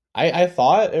 but I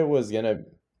thought it was gonna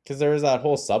because there was that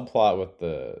whole subplot with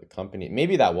the company.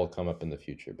 Maybe that will come up in the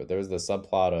future, but there was the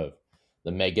subplot of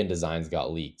the Megan designs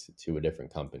got leaked to a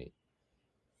different company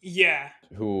yeah,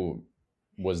 who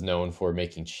was known for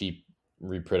making cheap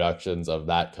reproductions of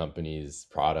that company's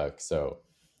product. So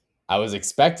I was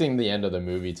expecting the end of the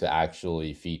movie to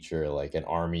actually feature like an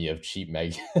army of cheap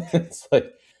Megans,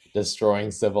 like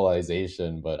destroying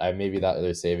civilization, but maybe that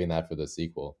they're saving that for the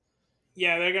sequel.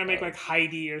 Yeah, they're gonna make like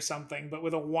Heidi or something, but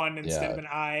with a one instead Yeah, of an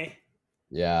I.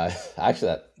 yeah.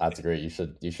 Actually, that's great.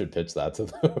 You should pitch that to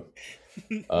them.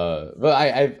 But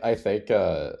I think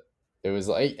it was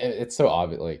like it's so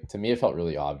obvious. Like to me, it felt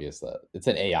really obvious that it's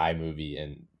an AI movie,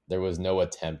 and there was no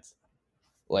attempt.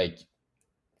 Like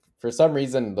for some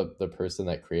reason, the person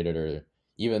that created her,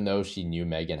 even though she knew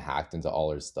Megan hacked into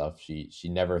all her stuff, she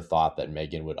never thought that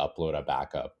Megan would upload a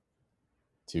backup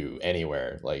to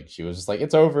anywhere. Like she was just like,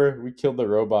 it's over. We killed the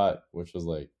robot, which was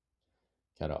like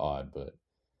kind of odd, but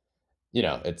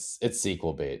it's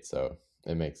sequel bait, so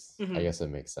I Hmm. guess it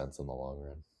makes sense in the long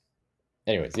run.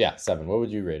 Anyways, yeah, 7. What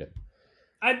would you rate it?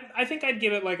 I think I'd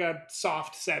give it like a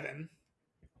soft 7.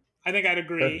 I think I'd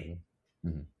agree.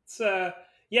 Perfect. Mhm. It's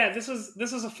yeah, this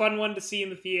was a fun one to see in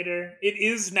the theater. It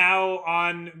is now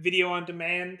on video on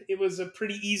demand. It was a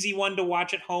pretty easy one to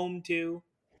watch at home too.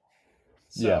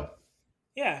 Yeah. So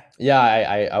yeah.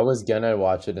 Yeah, I was gonna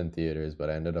watch it in theaters, but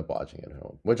I ended up watching it at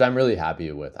home, which I'm really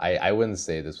happy with. I wouldn't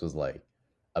say this was like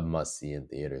a must see in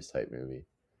theaters type movie,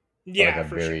 but like Yeah, a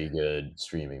for very sure. good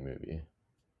streaming movie.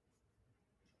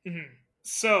 Hmm.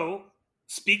 So,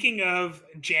 speaking of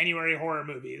January horror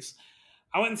movies,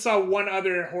 I went and saw one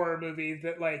other horror movie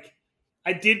that like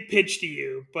I did pitch to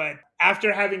you, but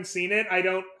after having seen it, I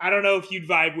don't know if you'd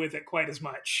vibe with it quite as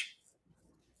much.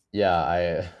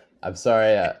 Yeah, I'm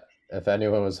sorry if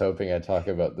anyone was hoping I'd talk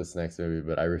about this next movie,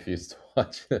 but I refuse to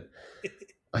watch it.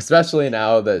 Especially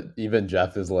now that even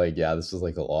Jeff is like, yeah, this was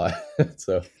like a lot.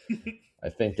 So I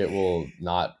think it will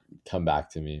not come back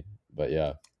to me. But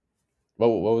yeah. What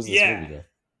was this movie Yeah. though?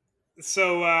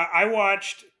 So I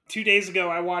watched 2 days ago.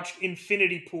 I watched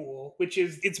Infinity Pool, which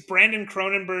is it's Brandon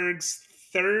Cronenberg's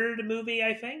third movie,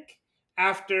 I think, Mhm.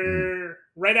 after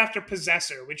right after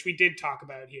Possessor, which we did talk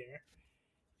about here,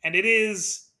 and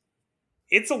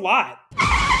it's a lot.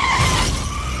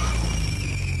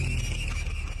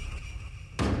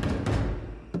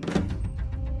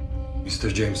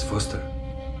 Mr. James Foster,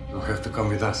 you'll have to come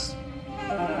with us.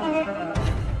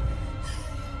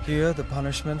 Here, the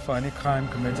punishment for any crime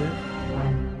committed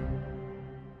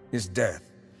is death.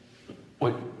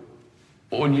 What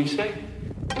did you say?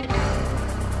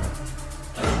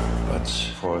 But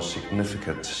for a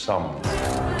significant sum,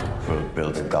 we'll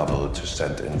build a double to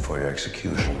stand in for your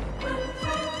execution.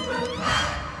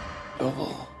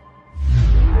 Double.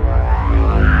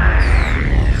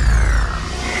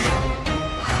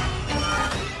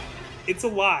 It's a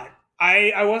lot.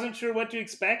 I wasn't sure what to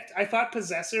expect. I thought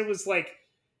Possessor was like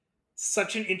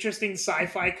such an interesting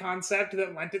sci-fi concept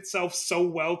that lent itself so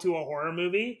well to a horror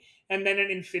movie. And then an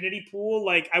Infinity Pool,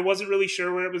 like I wasn't really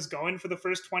sure where it was going for the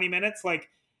first 20 minutes. Like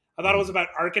I thought it was Mhm. about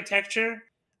architecture.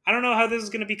 I don't know how this is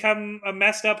going to become a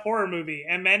messed up horror movie.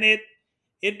 And then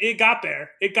it got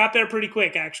there. It got there pretty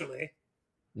quick actually.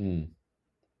 Mm.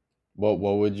 What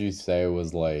would you say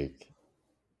was like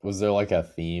was there like a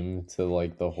theme to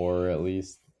like the horror at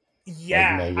least? Like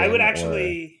Yeah, I would Megan or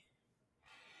actually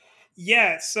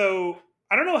yeah, so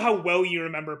I don't know how well you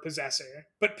remember Possessor,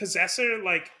 but Possessor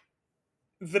like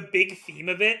the big theme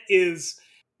of it is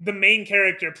the main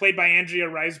character played by Andrea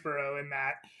Riseborough in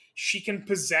that she can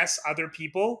possess other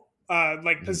people,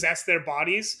 like Mhm. possess their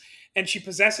bodies, and she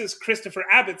possesses Christopher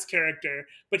Abbott's character,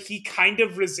 but he kind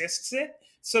of resists it.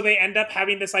 So they end up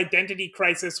having this identity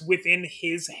crisis within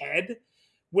his head,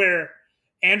 where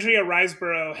Andrea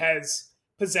Riseborough has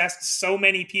possessed so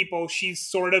many people she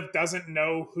sort of doesn't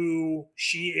know who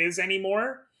she is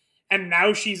anymore, and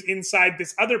now she's inside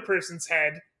this other person's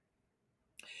head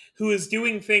who is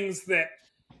doing things that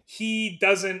he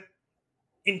doesn't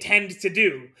intend to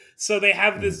do. So they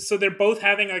have Mhm. this, so they're both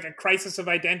having like a crisis of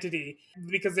identity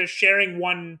because they're sharing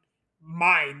one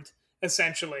mind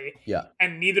essentially, Yeah.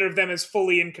 and neither of them is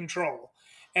fully in control.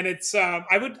 And it's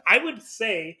I would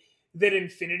say that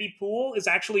Infinity Pool is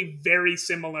actually very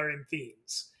similar in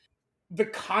themes. The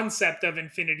concept of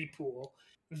Infinity Pool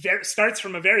starts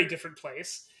from a very different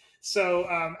place. So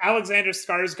Alexander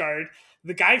Skarsgård,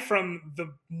 the guy from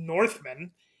The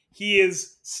Northman, he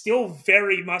is still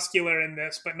very muscular in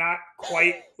this, but not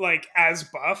quite like as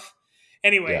buff.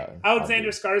 Anyway, Yeah, Alexander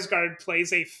obvious. Skarsgård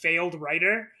plays a failed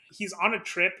writer. He's on a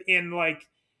trip in like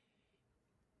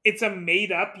it's a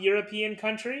made up European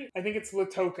country. I think it's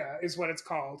Latoka is what it's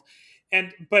called.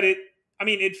 And but it I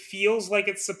mean it feels like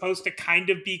it's supposed to kind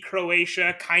of be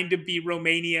Croatia, kind of be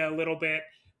Romania a little bit,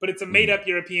 but it's a made Mhm. up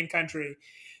European country.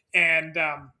 And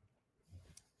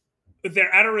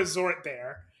they're at a resort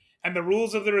there. And the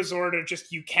rules of the resort are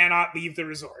just you cannot leave the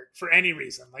resort for any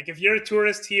reason. Like if you're a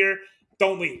tourist here,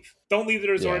 don't leave. Don't leave the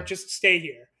resort, Yeah. just stay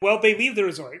here. Well, they leave the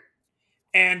resort.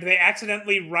 and they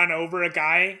accidentally run over a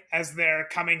guy as they're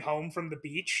coming home from the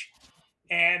beach,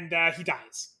 and he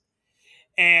dies.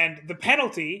 And the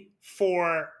penalty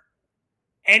for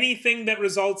anything that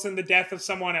results in the death of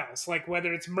someone else, like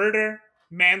whether it's murder,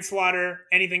 manslaughter,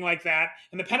 anything like that,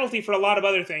 and the penalty for a lot of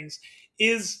other things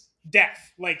is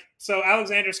death. Like, so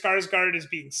Alexander Skarsgård is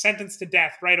being sentenced to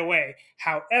death right away.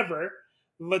 However,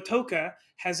 Latoka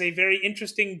has a very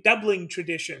interesting doubling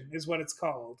tradition, is what it's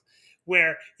called,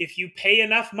 where if you pay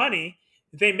enough money,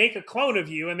 they make a clone of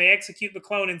you and they execute the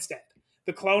clone instead.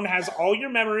 The clone has all your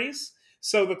memories,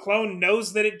 so the clone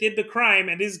knows that it did the crime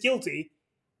and is guilty,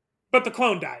 but the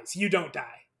clone dies. You don't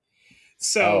die.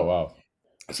 So, wow.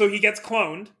 So he gets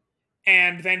cloned,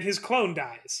 and then his clone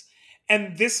dies.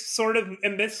 And this sort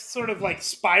of like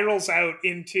spirals out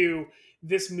into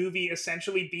this movie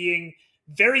essentially being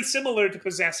very similar to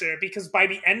Possessor, because by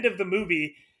the end of the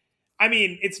movie, I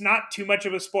mean, it's not too much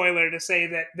of a spoiler to say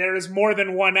that there is more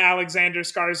than one Alexander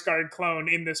Skarsgård clone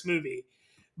in this movie.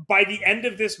 By the end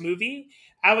of this movie,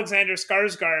 Alexander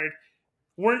Skarsgård,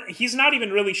 he's not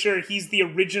even really sure he's the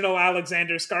original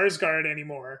Alexander Skarsgård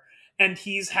anymore. And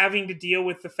he's having to deal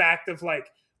with the fact of, like,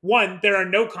 one, there are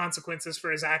no consequences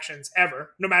for his actions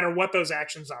ever, no matter what those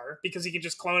actions are, because he can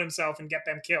just clone himself and get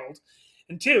them killed.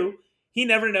 And two, he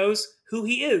never knows who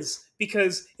he is,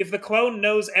 because if the clone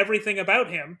knows everything about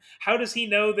him, how does he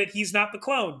know that he's not the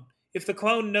clone? If the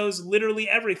clone knows literally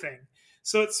everything.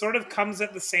 So it sort of comes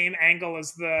at the same angle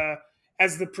as the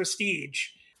Prestige,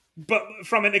 but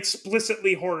from an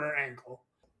explicitly horror angle.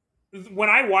 When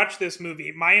I watch this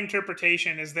movie, my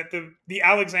interpretation is that the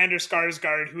Alexander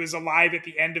Skarsgård who is alive at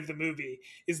the end of the movie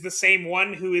is the same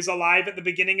one who is alive at the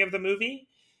beginning of the movie.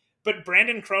 But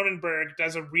Brandon Cronenberg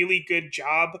does a really good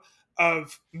job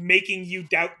of making you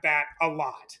doubt that a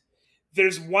lot.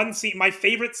 There's one scene, my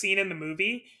favorite scene in the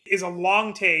movie is a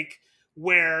long take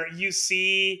where you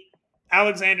see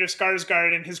Alexander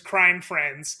Skarsgård and his crime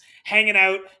friends hanging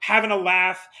out, having a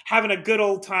laugh, having a good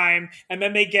old time, and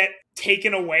then they get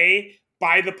taken away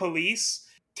by the police,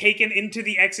 taken into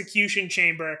the execution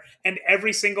chamber, and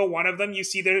every single one of them, you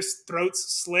see their throats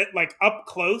slit, like, up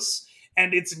close,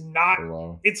 and it's not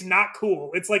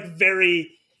cool. It's like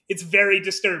it's very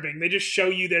disturbing. They just show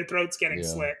you their throats getting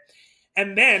slit.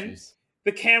 And then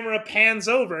the camera pans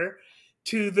over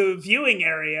to the viewing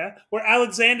area where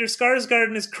Alexander Skarsgård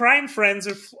and his crime friends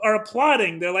are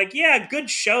applauding. They're like, yeah, good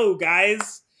show,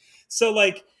 guys. So,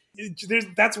 like,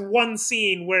 that's one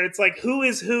scene where it's like, who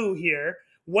is who here?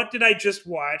 What did I just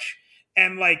watch?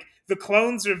 And, like, the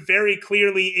clones are very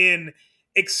clearly in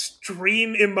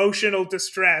extreme emotional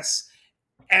distress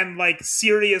and, like,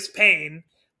 serious pain.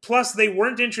 Plus, they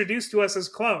weren't introduced to us as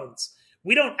clones.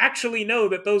 We don't actually know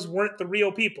that those weren't the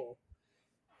real people.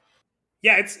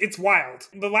 Yeah, it's wild.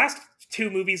 The last two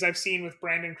movies I've seen with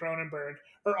Brandon Cronenberg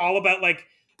are all about, like,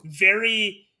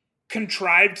 very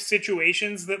contrived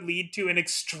situations that lead to an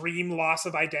extreme loss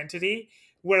of identity,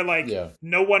 where, like,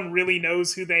 no one really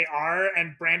knows who they are,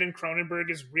 and Brandon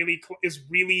Cronenberg is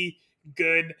really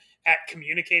good at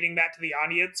communicating that to the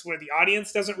audience, where the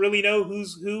audience doesn't really know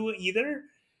who's who either,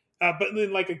 but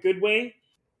in, like, a good way.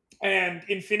 And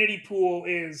Infinity Pool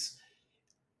is,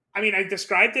 I mean, I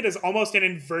described it as almost an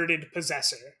inverted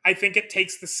Possessor. I think it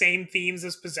takes the same themes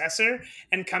as Possessor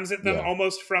and comes at them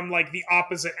almost from, like, the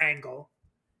opposite angle.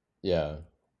 Yeah.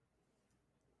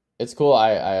 It's cool.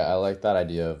 I like that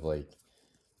idea of, like,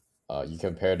 you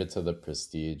compared it to the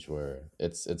Prestige, where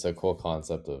it's a cool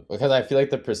concept of, because I feel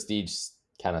like the Prestige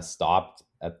kind of stopped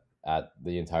at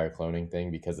the entire cloning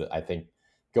thing, because I think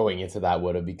going into that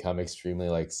would have become extremely,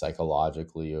 like,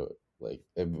 psychologically, like,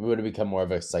 it would have become more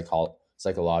of a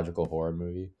psychological horror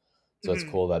movie. So it's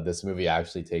cool that this movie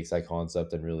actually takes that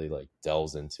concept and really, like,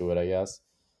 delves into it, I guess,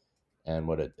 and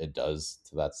what it does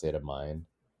to that state of mind.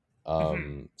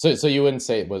 So you wouldn't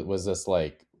say, was this,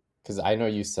 like, because I know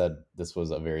you said this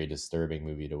was a very disturbing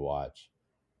movie to watch.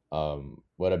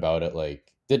 What about it,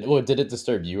 like, did it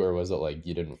disturb you, or was it like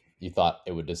you thought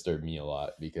it would disturb me a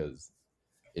lot because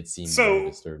it seemed very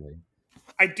disturbing?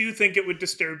 I do think it would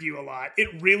disturb you a lot.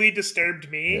 It really disturbed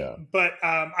me, but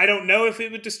I don't know if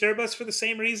it would disturb us for the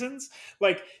same reasons.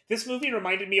 Like, this movie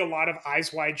reminded me a lot of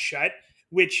Eyes Wide Shut,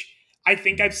 which I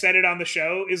think I've said it on the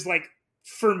show is, like,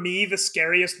 for me, the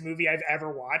scariest movie I've ever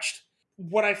watched.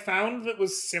 What I found that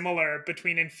was similar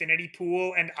between Infinity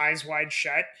Pool and Eyes Wide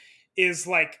Shut is,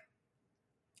 like,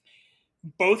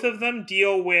 both of them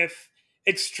deal with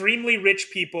extremely rich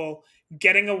people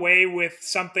getting away with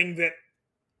something that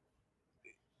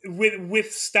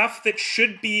with stuff that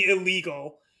should be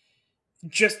illegal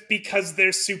just because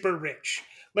they're super rich.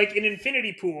 Like, in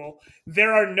Infinity Pool,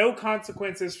 there are no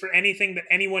consequences for anything that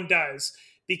anyone does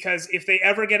because if they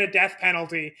ever get a death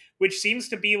penalty, which seems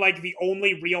to be like the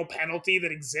only real penalty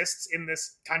that exists in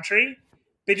this country,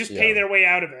 they just pay their way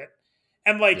out of it.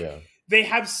 And like they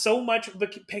have so much, the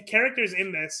characters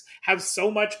in this have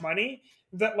so much money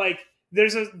that like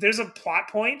there's a plot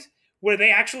point where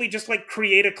they actually just like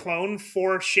create a clone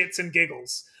for shits and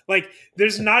giggles. Like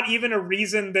there's not even a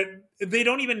reason that they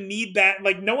don't even need that.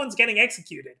 Like no one's getting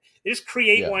executed. They just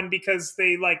create one because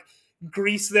they like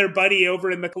grease their buddy over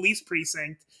in the police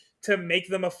precinct to make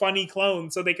them a funny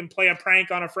clone so they can play a prank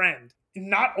on a friend.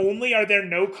 Not only are there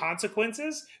no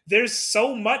consequences, there's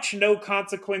so much no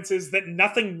consequences that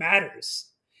nothing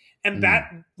matters. And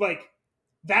that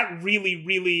really,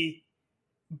 really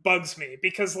bugs me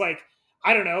because like,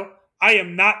 I don't know, I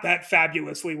am not that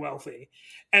fabulously wealthy.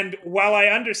 And while I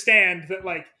understand that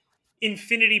like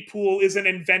Infinity Pool is an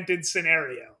invented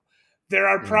scenario, there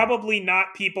are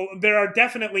there are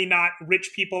definitely not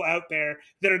rich people out there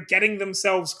that are getting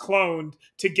themselves cloned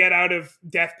to get out of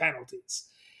death penalties.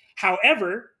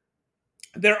 However,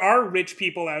 there are rich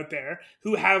people out there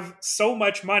who have so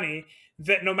much money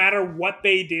that no matter what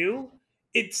they do,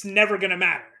 it's never going to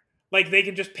matter. Like they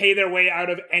can just pay their way out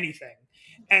of anything.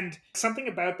 And something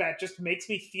about that just makes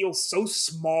me feel so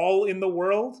small in the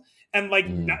world and like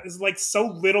like so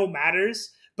little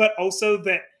matters, but also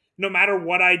that no matter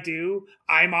what I do,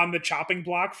 I'm on the chopping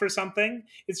block for something.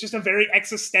 It's just a very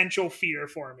existential fear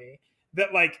for me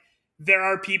that like there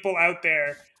are people out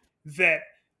there that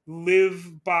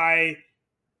live by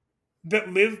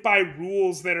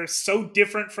rules that are so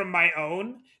different from my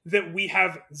own that we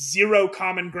have zero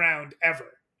common ground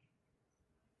ever.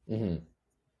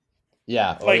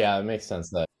 Yeah. Oh, like, yeah. It makes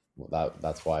sense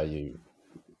that's why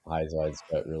Eyes Wide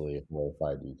Shut really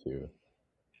horrified you too.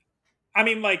 I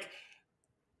mean, like,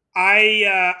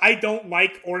 I don't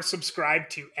like or subscribe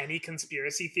to any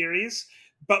conspiracy theories,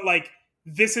 but like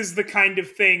this is the kind of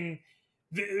thing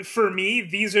for me.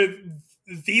 These are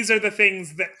the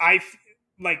things that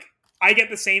I get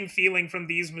the same feeling from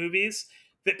these movies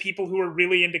that people who are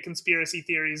really into conspiracy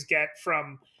theories get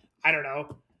from, I don't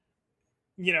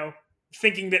know,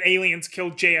 thinking that aliens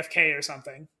killed JFK or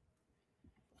something.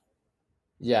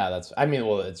 Yeah, it's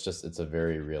a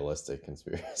very realistic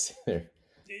conspiracy theory.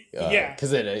 Yeah,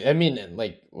 because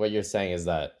like what you're saying is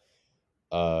that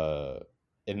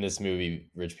in this movie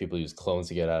rich people use clones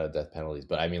to get out of death penalties,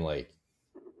 but I mean like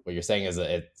what you're saying is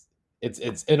that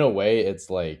it's in a way it's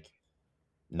like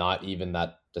not even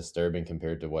that disturbing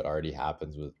compared to what already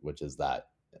happens which is that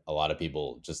a lot of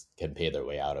people just can pay their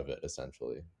way out of it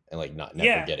essentially and like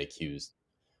never get accused.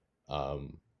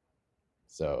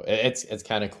 So it's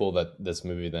kind of cool that this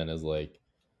movie then is like,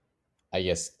 I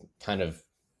guess, kind of,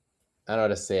 I don't know how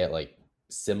to say it, like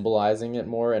symbolizing it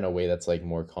more in a way that's like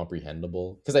more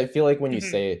comprehensible. Because I feel like when you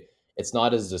say it's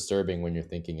not as disturbing when you're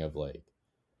thinking of like,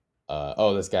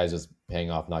 oh, this guy's just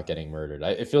paying off not getting murdered.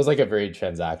 It feels like a very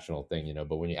transactional thing,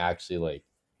 but when you actually like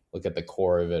look at the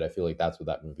core of it, I feel like that's what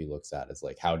that movie looks at, is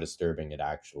like how disturbing it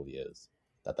actually is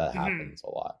that happens a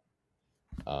lot.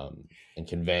 And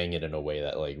conveying it in a way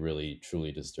that like really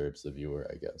truly disturbs the viewer,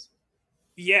 I guess.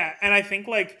 Yeah, and I think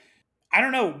like, I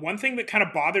don't know, one thing that kind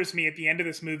of bothers me at the end of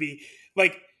this movie,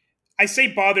 like I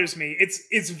say bothers me,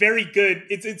 it's very good,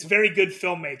 it's very good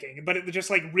filmmaking, but it just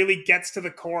like really gets to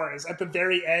the core is at the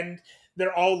very end,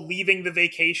 they're all leaving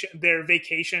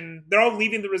they're all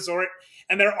leaving the resort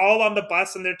and they're all on the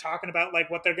bus and they're talking about like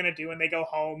what they're going to do when they go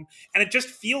home. And it just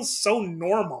feels so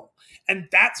normal. And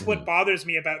that's what bothers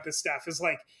me about this stuff is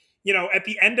like, at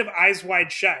the end of Eyes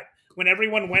Wide Shut, when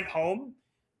everyone went home,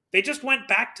 they just went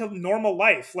back to normal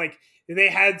life. Like they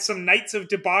had some nights of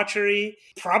debauchery,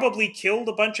 probably killed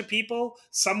a bunch of people.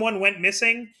 Someone went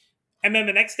missing. And then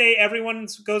the next day, everyone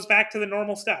goes back to the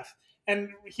normal stuff. And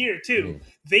here too,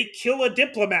 they kill a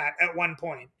diplomat at one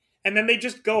point. And then they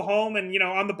just go home and,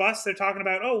 on the bus, they're talking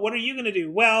about, oh, what are you going to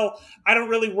do? Well, I don't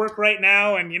really work right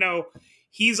now. And,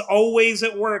 he's always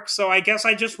at work. So I guess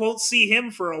I just won't see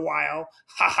him for a while.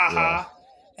 Ha ha ha.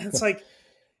 And it's like,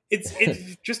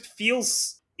 it just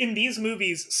feels in these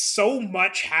movies, so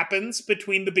much happens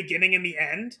between the beginning and the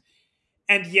end.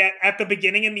 And yet at the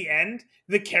beginning and the end,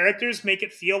 the characters make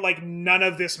it feel like none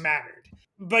of this mattered.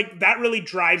 Like that really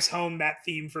drives home that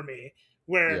theme for me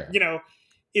where,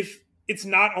 if it's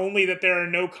not only that there are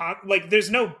no there's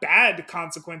no bad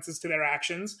consequences to their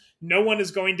actions. No one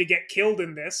is going to get killed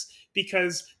in this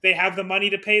because they have the money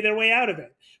to pay their way out of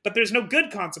it. But there's no good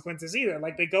consequences either.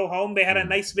 Like they go home, they had a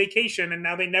nice vacation and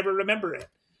now they never remember it.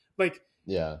 Like,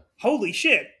 yeah, holy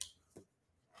shit.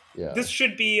 Yeah. This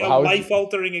should be a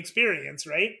life-altering experience,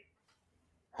 right?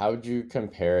 How would you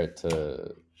compare it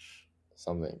to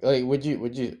something. Like,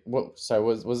 sorry,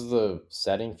 was the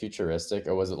setting futuristic,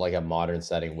 or was it like a modern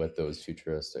setting with those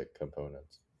futuristic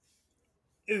components?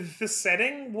 The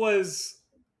setting was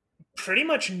pretty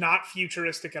much not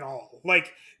futuristic at all.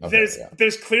 Like Okay, there's yeah.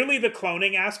 there's clearly the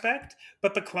cloning aspect,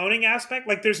 but the cloning aspect,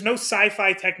 like there's no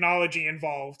sci-fi technology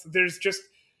involved. There's just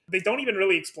they don't even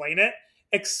really explain it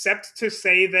except to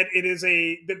say that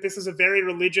this is a very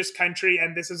religious country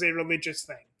and this is a religious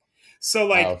thing. So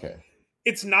like Okay.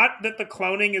 it's not that the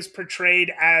cloning is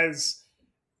portrayed as,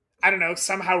 I don't know,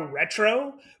 somehow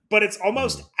retro, but it's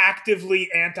almost Mhm.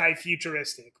 actively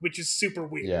anti-futuristic, which is super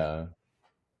weird. Yeah.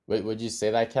 Would you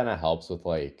say that kind of helps with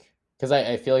like, because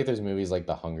I feel like there's movies like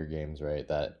The Hunger Games, right,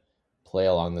 that play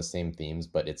along the same themes,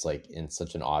 but it's like in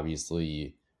such an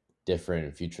obviously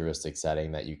different futuristic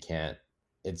setting that you can't,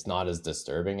 it's not as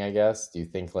disturbing, I guess. Do you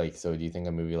think like, so do you think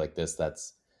a movie like this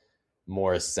that's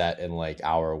more set in like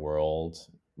our world,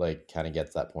 like kind of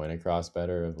gets that point across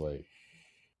better of like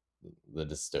the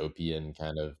dystopian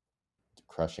kind of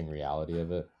crushing reality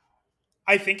of it?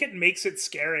 I think it makes it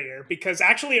scarier because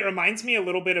actually it reminds me a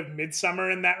little bit of Midsummer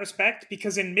in that respect.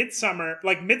 Because in Midsummer,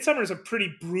 like Midsummer is a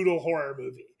pretty brutal horror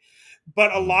movie,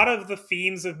 but a Mhm. lot of the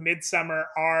themes of Midsummer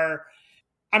are,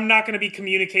 I'm not going to be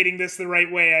communicating this the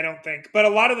right way, I don't think, but a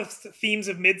lot of the themes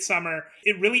of Midsummer,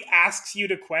 it really asks you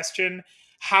to question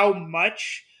how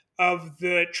much of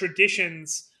the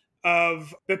traditions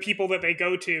of the people that they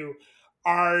go to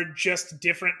are just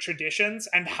different traditions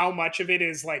and how much of it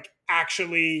is like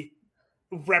actually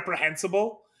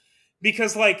reprehensible,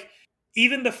 because like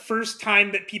even the first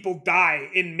time that people die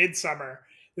in Midsummer,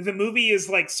 the movie is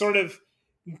like sort of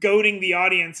goading the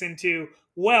audience into,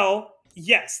 well,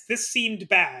 yes, this seemed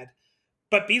bad,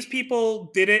 but these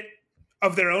people did it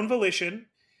of their own volition.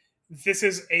 This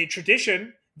is a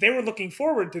tradition. They were looking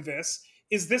forward to this.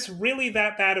 Is this really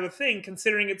that bad of a thing,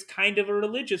 considering it's kind of a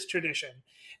religious tradition?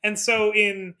 And so,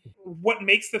 in what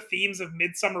makes the themes of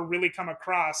Midsummer really come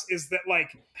across is that,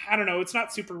 like, I don't know, it's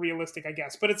not super realistic, I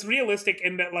guess, but it's realistic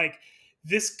in that, like,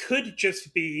 this could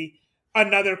just be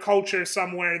another culture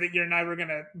somewhere that you're never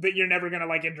gonna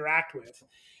like interact with.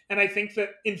 And I think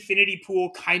that Infinity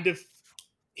Pool kind of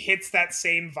hits that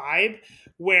same vibe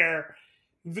where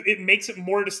it makes it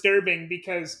more disturbing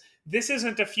because this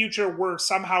isn't a future we're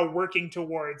somehow working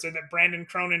towards or that Brandon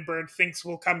Cronenberg thinks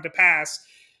will come to pass.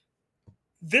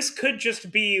 This could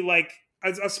just be like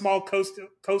a small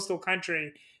coastal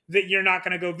country that you're not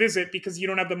going to go visit because you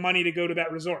don't have the money to go to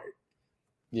that resort.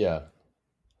 Yeah.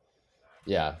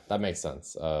 Yeah, that makes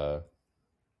sense.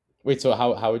 Wait, so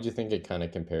how would you think it kind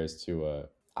of compares to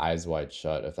Eyes Wide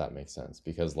Shut, if that makes sense?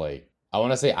 Because like I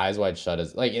want to say Eyes Wide Shut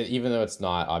is like even though it's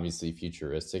not obviously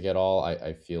futuristic at all,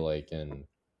 I feel like in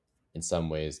some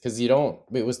ways because you don't.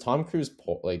 Wait, was Tom Cruise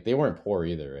poor? Like they weren't poor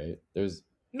either, right?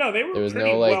 No, they were There was no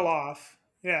pretty well like off.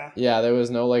 Yeah. yeah, there was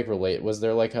no like relate. Was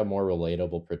there like a more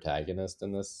relatable protagonist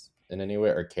in this in any way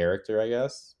or character? I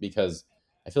guess because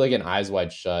I feel like in Eyes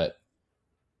Wide Shut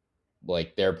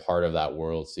like they're part of that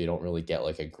world, so you don't really get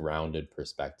like a grounded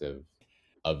perspective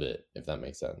of it, if that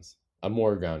makes sense. A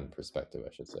more grounded perspective,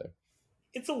 I should say.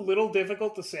 It's a little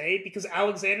difficult to say because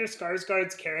Alexander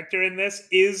Skarsgård's character in this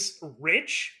is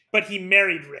rich, but he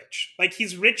married rich. Like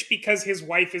he's rich because his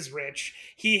wife is rich.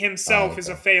 He Oh, himself is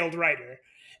a okay. failed writer.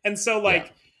 And so Yeah.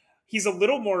 like he's a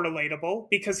little more relatable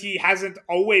because he hasn't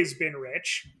always been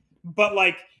rich, but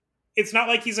like it's not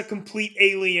like he's a complete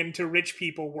alien to rich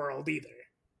people world either.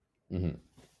 Hmm.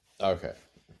 Okay.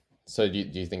 So do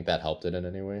you think that helped it in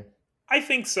any way? I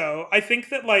think so. I think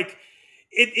that like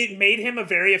it made him a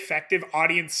very effective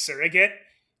audience surrogate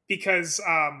because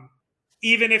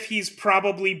even if he's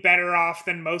probably better off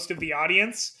than most of the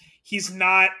audience, he's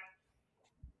not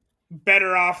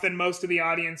better off than most of the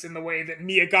audience in the way that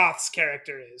Mia Goth's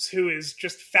character is, who is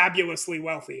just fabulously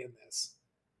wealthy in this.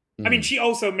 I mean, Hmm. she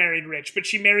also married rich, but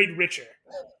she married richer.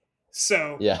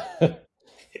 So Yeah.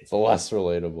 It's less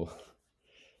relatable.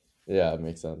 Yeah, it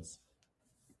makes sense.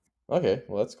 Okay,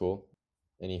 well that's cool.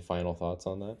 Any final thoughts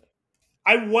on that?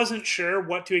 I wasn't sure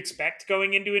what to expect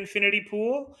going into Infinity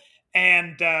Pool.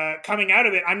 And coming out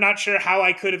of it, I'm not sure how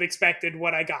I could have expected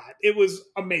what I got. It was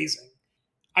amazing.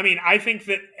 I mean, I think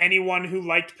that anyone who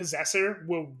liked Possessor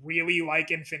will really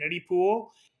like Infinity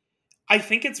Pool. I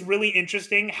think it's really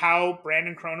interesting how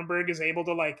Brandon Cronenberg is able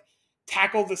to like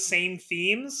tackle the same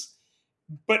themes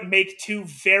but make two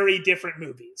very different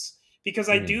movies. Because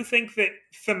I Hmm. do think that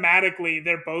thematically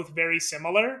they're both very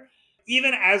similar.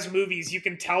 Even as movies, you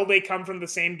can tell they come from the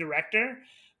same director,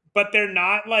 but they're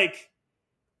not like,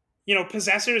 you know,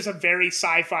 Possessor is a very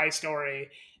sci-fi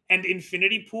story and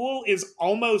Infinity Pool is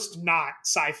almost not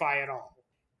sci-fi at all.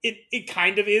 it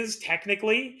kind of is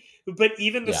technically, but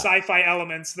even the sci-fi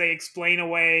elements they explain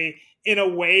away in a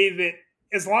way that,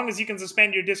 as long as you can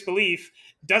suspend your disbelief,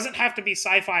 doesn't have to be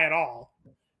sci-fi at all,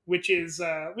 which is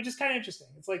kind of interesting.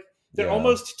 It's like they're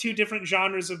almost two different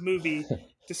genres of movie,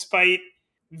 despite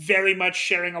very much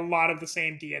sharing a lot of the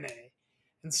same DNA.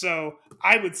 And so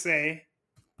I would say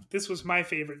this was my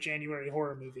favorite January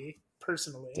horror movie,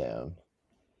 personally. Damn.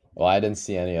 Well, I didn't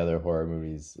see any other horror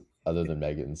movies other than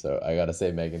M3GAN, so I gotta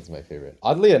say M3GAN's my favorite.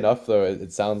 Oddly enough, though,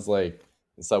 it sounds like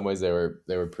in some ways they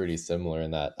were pretty similar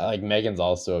in that. Like M3GAN's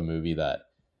also a movie that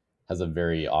has a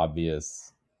very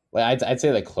obvious, like I'd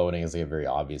say that cloning is like a very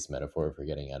obvious metaphor for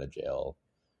getting out of jail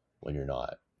when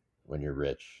you're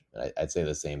rich. And I'd say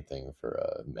the same thing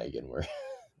for M3GAN, where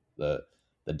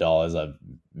the doll is a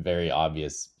very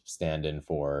obvious stand-in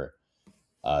for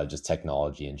just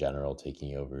technology in general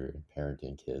taking over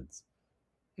parenting kids.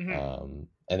 And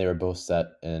they were both set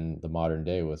in the modern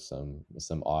day with some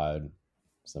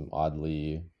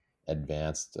oddly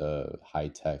advanced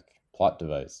high-tech plot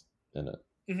device in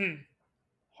it.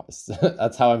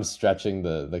 That's how I'm stretching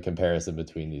the comparison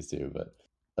between these two, but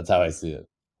that's how I see it.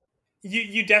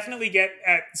 You definitely get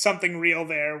at something real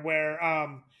there, where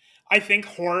I think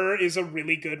horror is a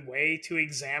really good way to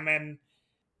examine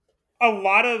a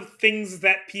lot of things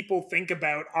that people think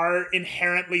about are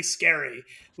inherently scary.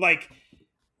 Like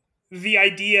the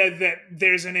idea that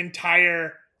there's an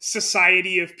entire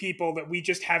society of people that we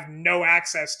just have no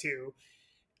access to,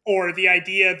 or the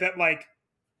idea that like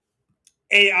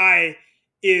AI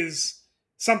is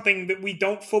something that we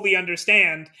don't fully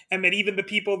understand, and that even the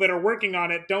people that are working on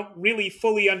it don't really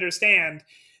fully understand.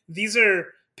 These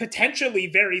are potentially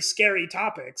very scary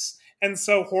topics. And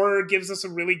so horror gives us a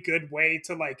really good way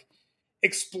to like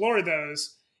explore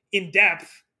those in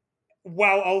depth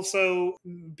while also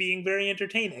being very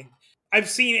entertaining. I've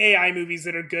seen AI movies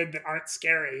that are good that aren't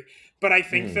scary, but I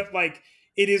think that like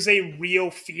it is a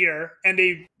real fear, and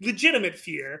a legitimate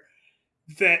fear,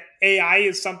 that AI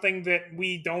is something that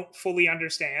we don't fully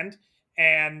understand.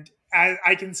 And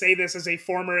I can say this as a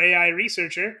former AI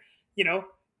researcher, you know,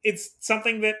 it's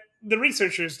something that the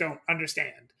researchers don't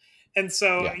understand. And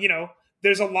so, you know,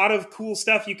 there's a lot of cool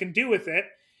stuff you can do with it.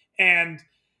 And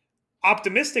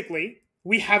optimistically,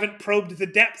 we haven't probed the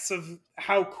depths of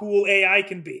how cool AI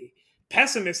can be.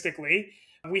 Pessimistically,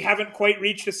 we haven't quite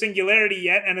reached a singularity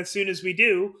yet. And as soon as we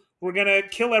do, we're going to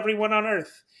kill everyone on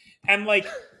Earth. And like,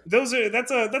 that's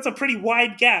a pretty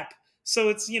wide gap. So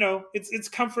it's, you know, it's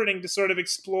comforting to sort of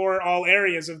explore all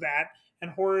areas of that. And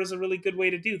horror is a really good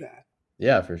way to do that.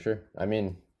 Yeah, for sure. I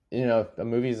mean, you know, a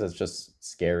movie that's just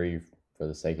scary for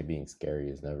the sake of being scary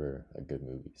is never a good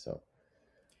movie. So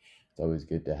it's always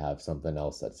good to have something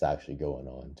else that's actually going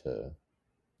on to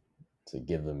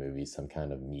give the movie some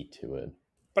kind of meat to it.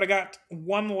 But I got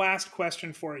one last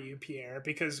question for you, Pierre,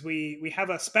 because we have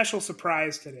a special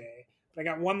surprise today. But I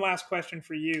got one last question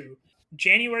for you.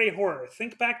 January horror.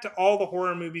 Think back to all the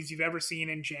horror movies you've ever seen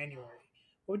in January.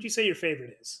 What would you say your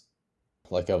favorite is?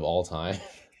 Like of all time?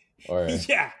 Or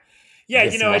yeah,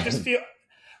 you know, I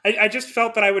just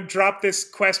felt that I would drop this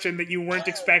question that you weren't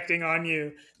expecting on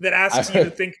you, that asks you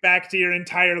to think back to your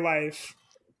entire life.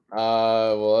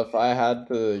 Well, if I had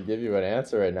to give you an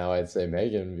answer right now, I'd say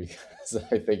M3GAN, because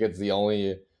I think it's the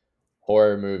only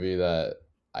horror movie that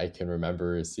I can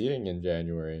remember seeing in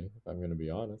January, if I'm going to be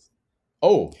honest.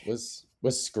 Oh, was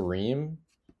Scream?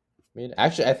 I mean,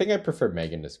 actually, I think I prefer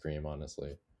M3GAN to Scream,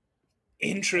 honestly.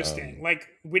 Interesting. Like,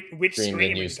 which Scream?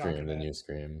 The new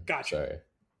Scream. Gotcha. Sorry.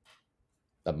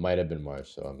 That might have been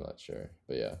March, so I'm not sure.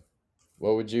 But yeah.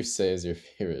 What would you say is your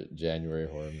favorite January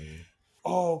horror movie?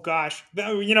 Oh, gosh.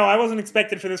 You know, I wasn't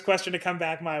expected for this question to come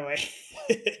back my way.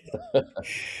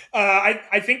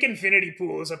 I think Infinity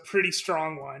Pool is a pretty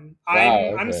strong one.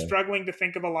 I'm struggling to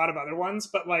think of a lot of other ones,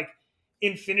 but like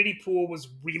Infinity Pool was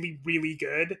really, really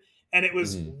good. And it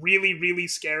was really, really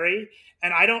scary.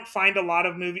 And I don't find a lot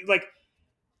of movies, like,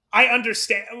 I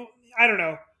understand, I don't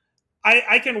know.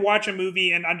 I can watch a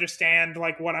movie and understand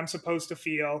like what I'm supposed to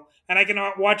feel. And I can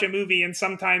watch a movie and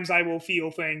sometimes I will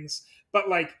feel things. But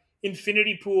like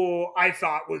Infinity Pool, I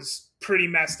thought was pretty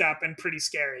messed up and pretty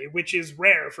scary, which is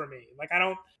rare for me. Like I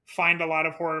don't find a lot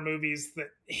of horror movies that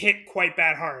hit quite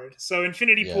that hard. So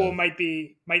Infinity Pool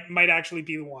might actually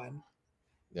be the one.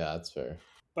 Yeah, that's fair.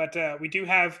 But we do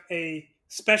have a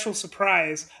special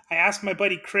surprise. I asked my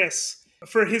buddy Chris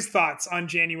for his thoughts on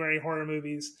January horror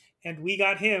movies, and we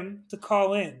got him to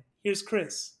call in. Here's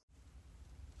Chris.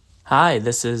 Hi,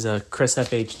 this is Chris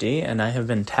FHD, and I have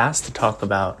been tasked to talk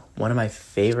about one of my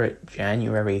favorite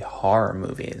January horror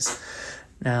movies.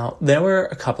 Now, there were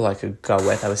a couple I could go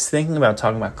with. I was thinking about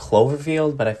talking about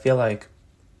Cloverfield, but I feel like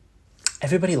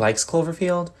everybody likes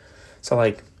Cloverfield. So,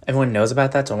 like, everyone knows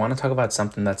about that. So I want to talk about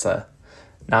something that's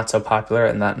not so popular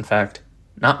and that, in fact,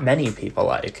 not many people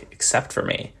like, except for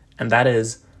me. And that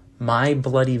is My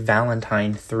Bloody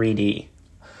Valentine 3D,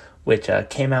 which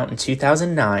came out in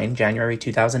 2009, January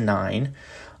 2009.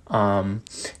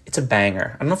 It's a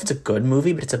banger. I don't know if it's a good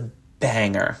movie, but it's a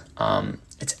banger.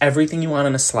 It's everything you want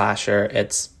in a slasher.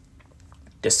 It's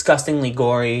disgustingly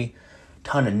gory,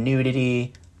 ton of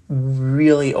nudity,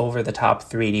 really over-the-top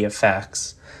 3D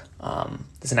effects.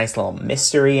 There's a nice little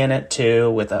mystery in it, too,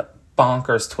 with a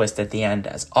bonkers twist at the end,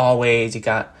 as always. You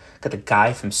got the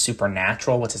guy from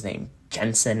Supernatural. What's his name?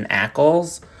 Jensen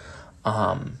Ackles.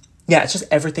 Yeah, it's just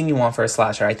everything you want for a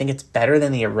slasher. I think it's better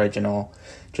than the original.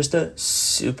 Just a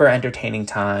super entertaining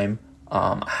time.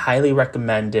 Highly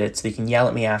recommend it so you can yell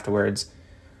at me afterwards.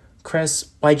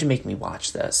 Chris, why'd you make me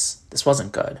watch this? This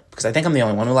wasn't good. Because I think I'm the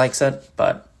only one who likes it,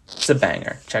 but it's a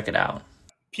banger. Check it out.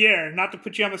 Pierre, not to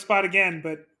put you on the spot again,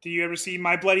 but do you ever see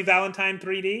My Bloody Valentine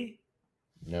 3D?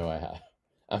 No, I have.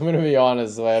 I'm gonna be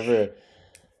honest.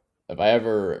 If I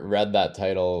ever read that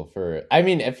title for, I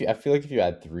mean, I feel like if you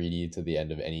add 3D to the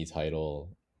end of any title,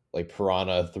 like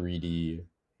Piranha 3D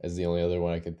is the only other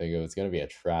one I can think of. It's gonna be a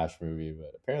trash movie,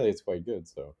 but apparently it's quite good.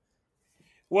 So,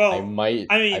 well, I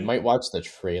might watch the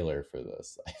trailer for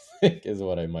this. I think is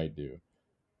what I might do.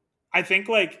 I think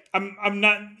like I'm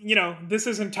not, this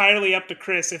is entirely up to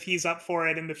Chris if he's up for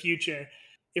it in the future.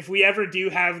 If we ever do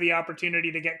have the opportunity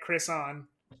to get Chris on,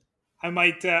 I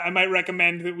might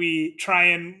recommend that we try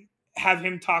and have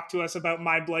him talk to us about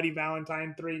My Bloody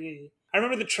Valentine 3D. I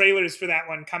remember the trailers for that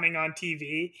one coming on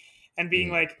TV and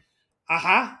being like,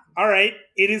 all right,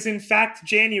 it is in fact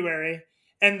January.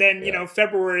 And then,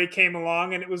 February came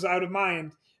along and it was out of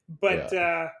mind. But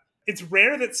it's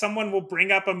rare that someone will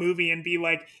bring up a movie and be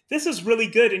like, this is really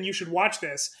good and you should watch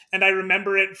this. And I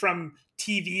remember it from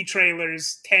TV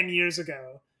trailers 10 years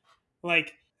ago.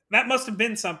 Like, that must have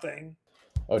been something.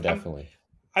 Oh, definitely.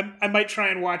 I might try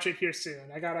and watch it here soon.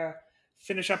 I gotta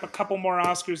finish up a couple more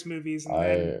Oscars movies.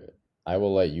 And I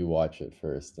will let you watch it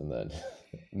first, and then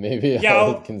maybe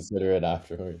I'll consider it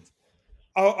afterwards.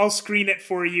 I'll screen it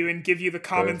for you and give you the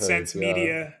Common Sense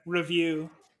Media review.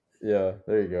 Yeah,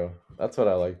 there you go. That's what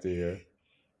I like to hear.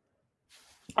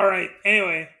 All right.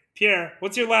 Anyway, Pierre,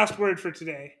 what's your last word for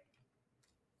today?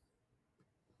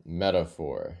 Metaphor.